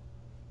 isn't it?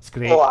 It's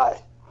great.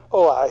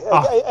 Oh,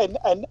 aye.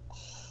 And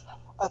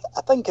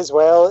I think as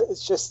well,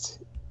 it's just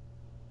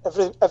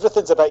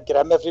everything's a bit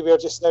grim everywhere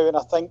just now, and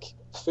I think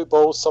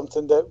football's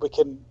something that we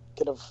can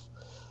kind of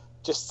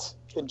just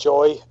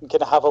enjoy and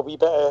kind of have a wee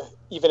bit of,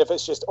 even if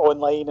it's just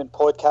online and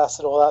podcasts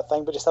and all that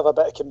thing, but just have a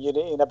bit of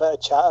community and a bit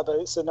of chat about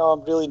it. So no,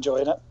 I'm really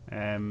enjoying it.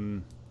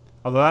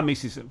 Although that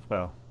makes it,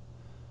 well,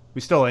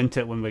 we're still into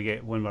it when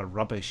we're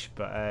rubbish,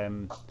 but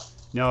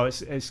no,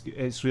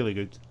 it's really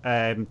good.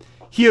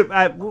 Here,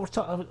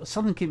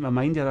 something came to my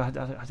mind here. I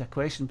had a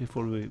question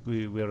before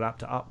we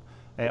wrapped it up.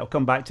 It'll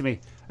come back to me.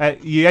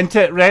 You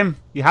into it, Rem?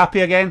 You happy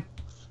again?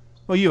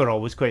 Well, you were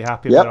always quite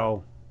happy with it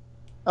all.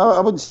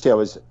 I wouldn't say I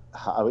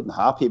wasn't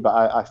happy, but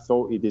I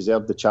thought he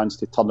deserved the chance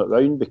to turn it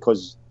round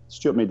because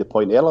Stuart made the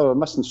point earlier, we're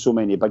missing so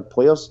many big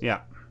players.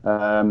 Yeah.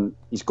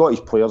 He's got his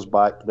players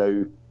back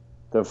now.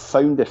 They've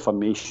found the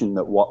formation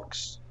that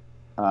works,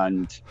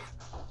 and as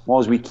long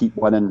as we keep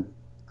winning,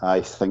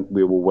 I think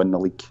we will win the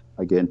league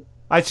again.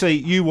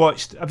 Actually,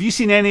 have you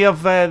seen any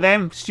of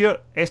them,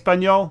 Stuart?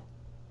 Espanyol?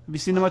 Have you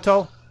seen them at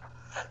all?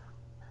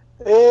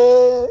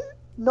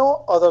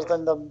 No, other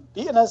than them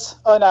beating us.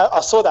 Oh, no,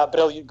 I saw that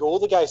brilliant goal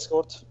the guy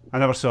scored. I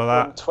never saw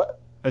that.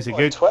 Is it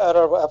good? On Twitter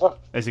or whatever.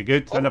 Is it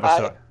good? I never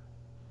saw it.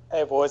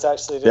 It was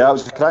actually really it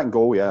was a cracking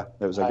goal, yeah.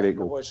 It was a great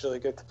goal. It was really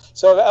good.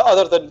 So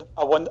other than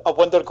a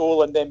wonder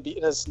goal and then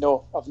beating us,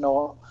 no, I've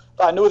not.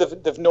 But I know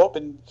they've not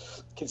been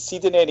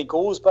conceding any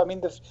goals, but I mean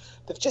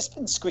they've just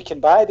been squeaking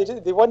by.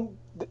 They won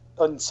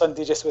on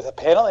Sunday just with a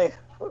penalty.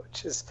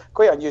 which is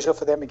quite unusual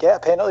for them to get a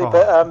penalty.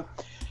 But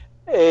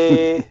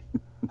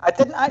I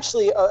didn't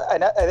actually,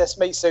 and this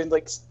might sound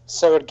like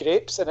sour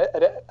grapes, and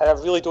I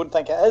really don't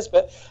think it is,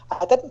 but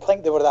I didn't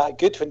think they were that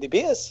good when they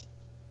beat us.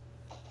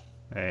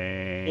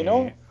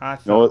 No,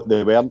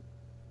 they weren't.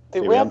 They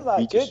weren't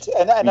that good,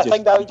 and I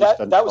think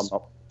that was.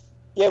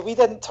 Yeah, we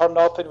didn't turn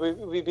up, and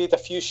we made a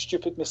few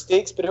stupid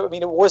mistakes, but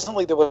it wasn't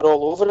like they were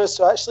all over us.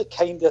 So I actually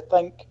kind of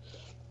think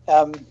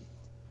that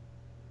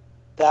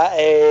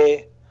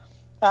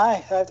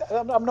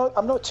I'm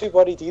not too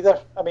worried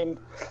either. I mean,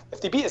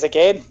 if they beat us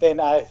again, then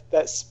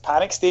that's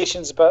panic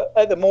stations. But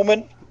at the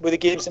moment, with the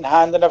games in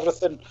hand and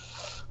everything,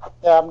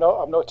 I'm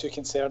not too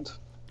concerned.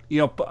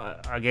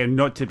 Again,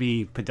 not to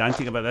be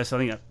pedantic about this, I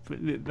think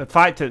the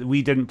fact that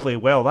we didn't play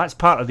well, that's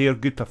part of their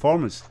good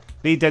performance.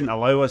 They didn't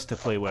allow us to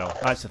play well.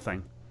 That's the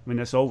thing. I mean,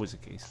 that's always the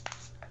case.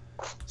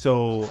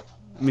 So,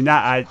 I mean,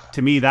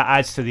 to me, that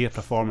adds to their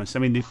performance. I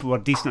mean, they were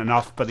decent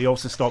enough, but they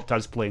also stopped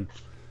us playing.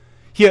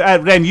 Here,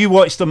 Ren, you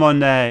watched them on.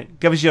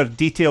 Give us your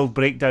detailed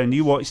breakdown.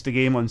 You watched the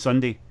game on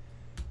Sunday.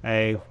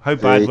 How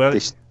bad were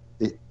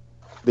they?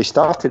 They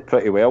started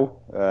pretty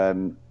well.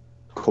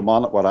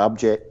 Kilmarnock were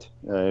abject.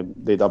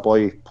 They had a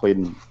boy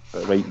playing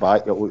right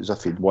back. It looked as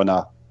if he'd won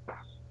a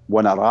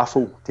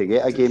raffle to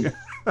get a game.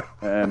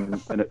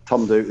 And it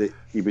turned out that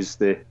he was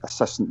the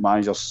assistant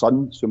manager's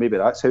son, so maybe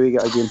that's how he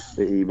got a game.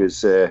 But he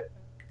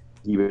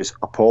was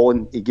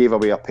appalling. He gave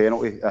away a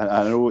penalty, and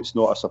I know it's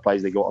not a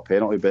surprise they got a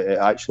penalty, but it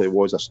actually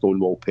was a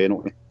Stonewall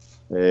penalty.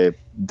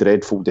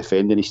 Dreadful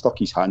defending. He stuck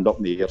his hand up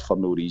in the air for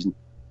no reason.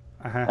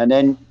 And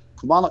then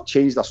Kilmarnock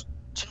changed at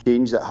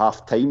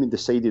half time and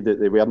decided that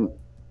they weren't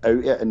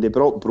out yet, and they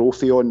brought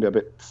Brophy on with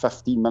about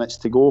 15 minutes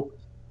to go.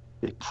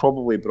 They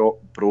probably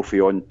brought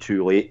Brophy on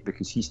too late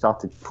because he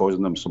started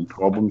causing them some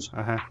problems.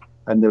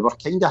 And they were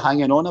kind of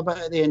hanging on a bit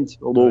at the end,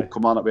 although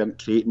Kilmarnock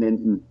weren't creating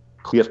anything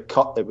clear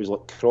cut. It was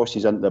like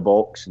crosses into the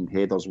box and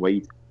headers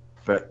wide,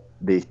 but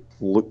they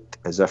looked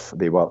as if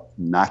they were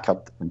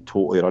knackered and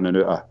totally running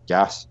out of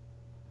gas.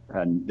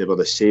 And they were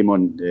the same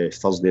on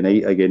Thursday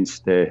night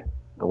against Lech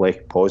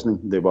Poznan.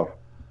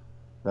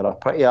 They're a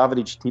pretty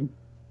average team,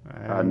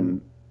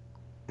 and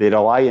they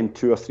rely on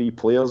 2 or 3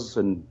 players,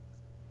 and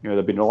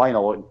they've been relying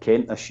a lot on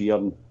Kent this year,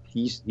 and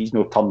he's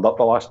not turned up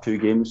the last 2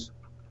 games.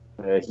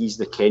 He's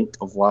the Kent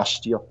of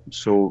last year.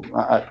 So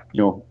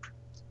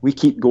we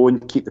keep going,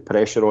 keep the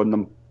pressure on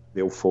them,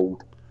 they'll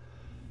fold.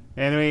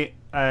 Anyway,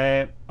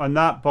 on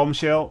that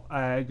bombshell,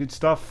 good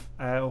stuff.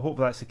 Hope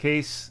that's the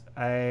case.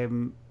 A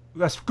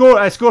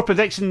score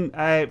prediction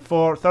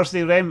for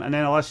Thursday, Rem, and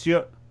then I'll ask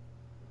Stuart.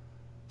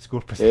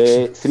 Score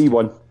prediction.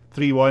 3-1.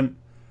 3-1.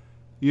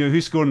 You know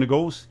who's scoring the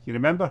goals? You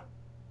remember?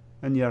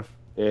 In your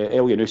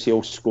Elyounoussi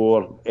will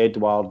score,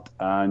 Edouard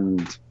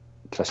and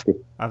Christie.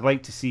 I'd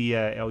like to see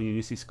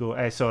Elyounoussi score.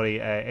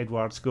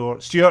 Edouard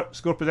score. Stuart,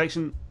 score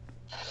prediction.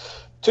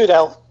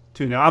 2-0.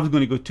 2-0. I was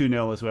going to go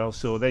 2-0 as well.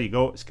 So there you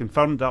go. It's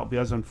confirmed. That'll be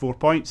us on 4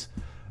 points.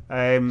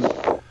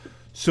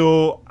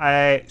 Stuart,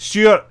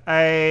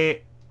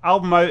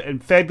 album out in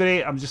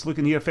February. I'm just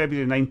looking here,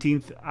 February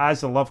 19th.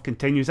 As the Love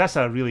Continues. That's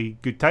a really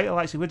good title,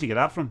 actually. Where'd you get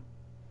that from?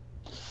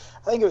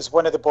 I think it was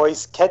one of the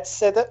boys' kids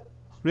said it.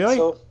 Really?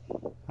 So,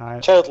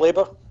 child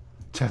labour.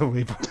 Child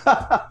labour.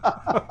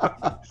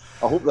 I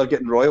hope they're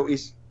getting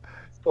royalties.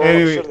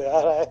 Anyway, I'm sure they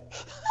are.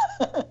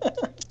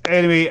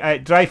 Anyway,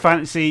 Dry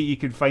Fantasy, you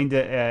can find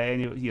it.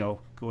 Go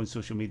on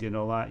social media and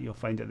all that. You'll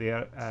find it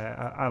there.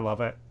 I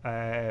love it.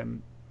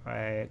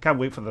 Can't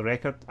wait for the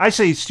record.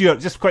 Actually, Stuart,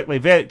 just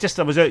quickly, I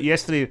was out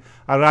yesterday.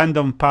 A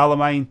random pal of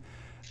mine,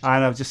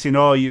 and I've just seen,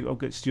 I've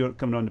got Stuart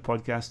coming on the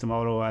podcast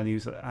tomorrow, and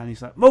he's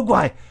like,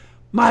 Mogwai,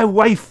 my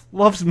wife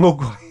loves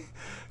Mogwai.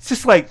 It's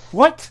just like,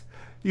 what?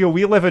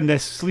 We live in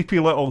this sleepy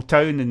little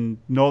town in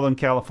Northern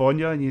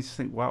California, and you just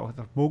think, wow,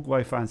 there are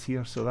Mogwai fans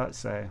here. So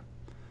that's what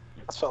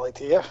I like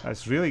to hear.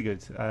 That's really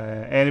good.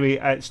 Anyway,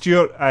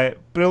 Stuart,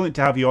 brilliant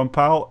to have you on,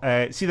 pal.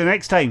 See you the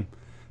next time.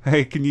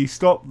 Can you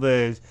stop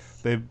the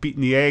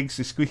beating the eggs,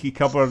 the squeaky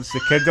cupboards,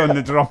 the kid on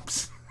the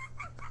drums?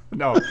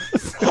 No.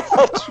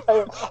 I'll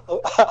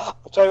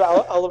try.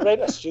 I'll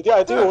rent a studio.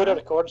 I do own a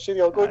recording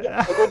studio. I'll go in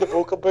the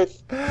vocal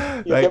booth.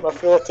 You get my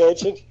full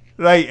attention.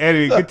 Right.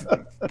 Anyway,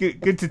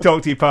 good to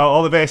talk to you, pal.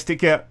 All the best. Take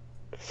care.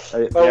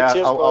 Cheers,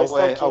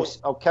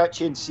 I'll catch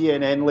you in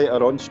CNN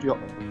later on, Stuart.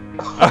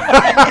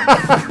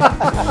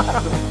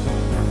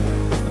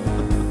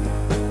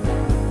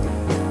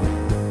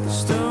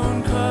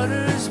 Stone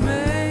cutters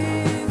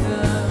made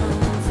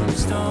them from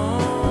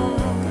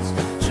stones,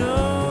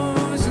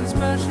 chosen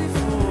specially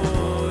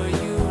for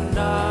you and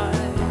I,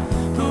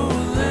 who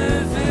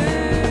live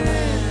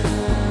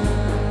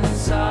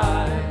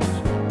inside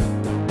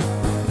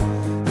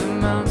the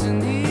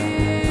mountain.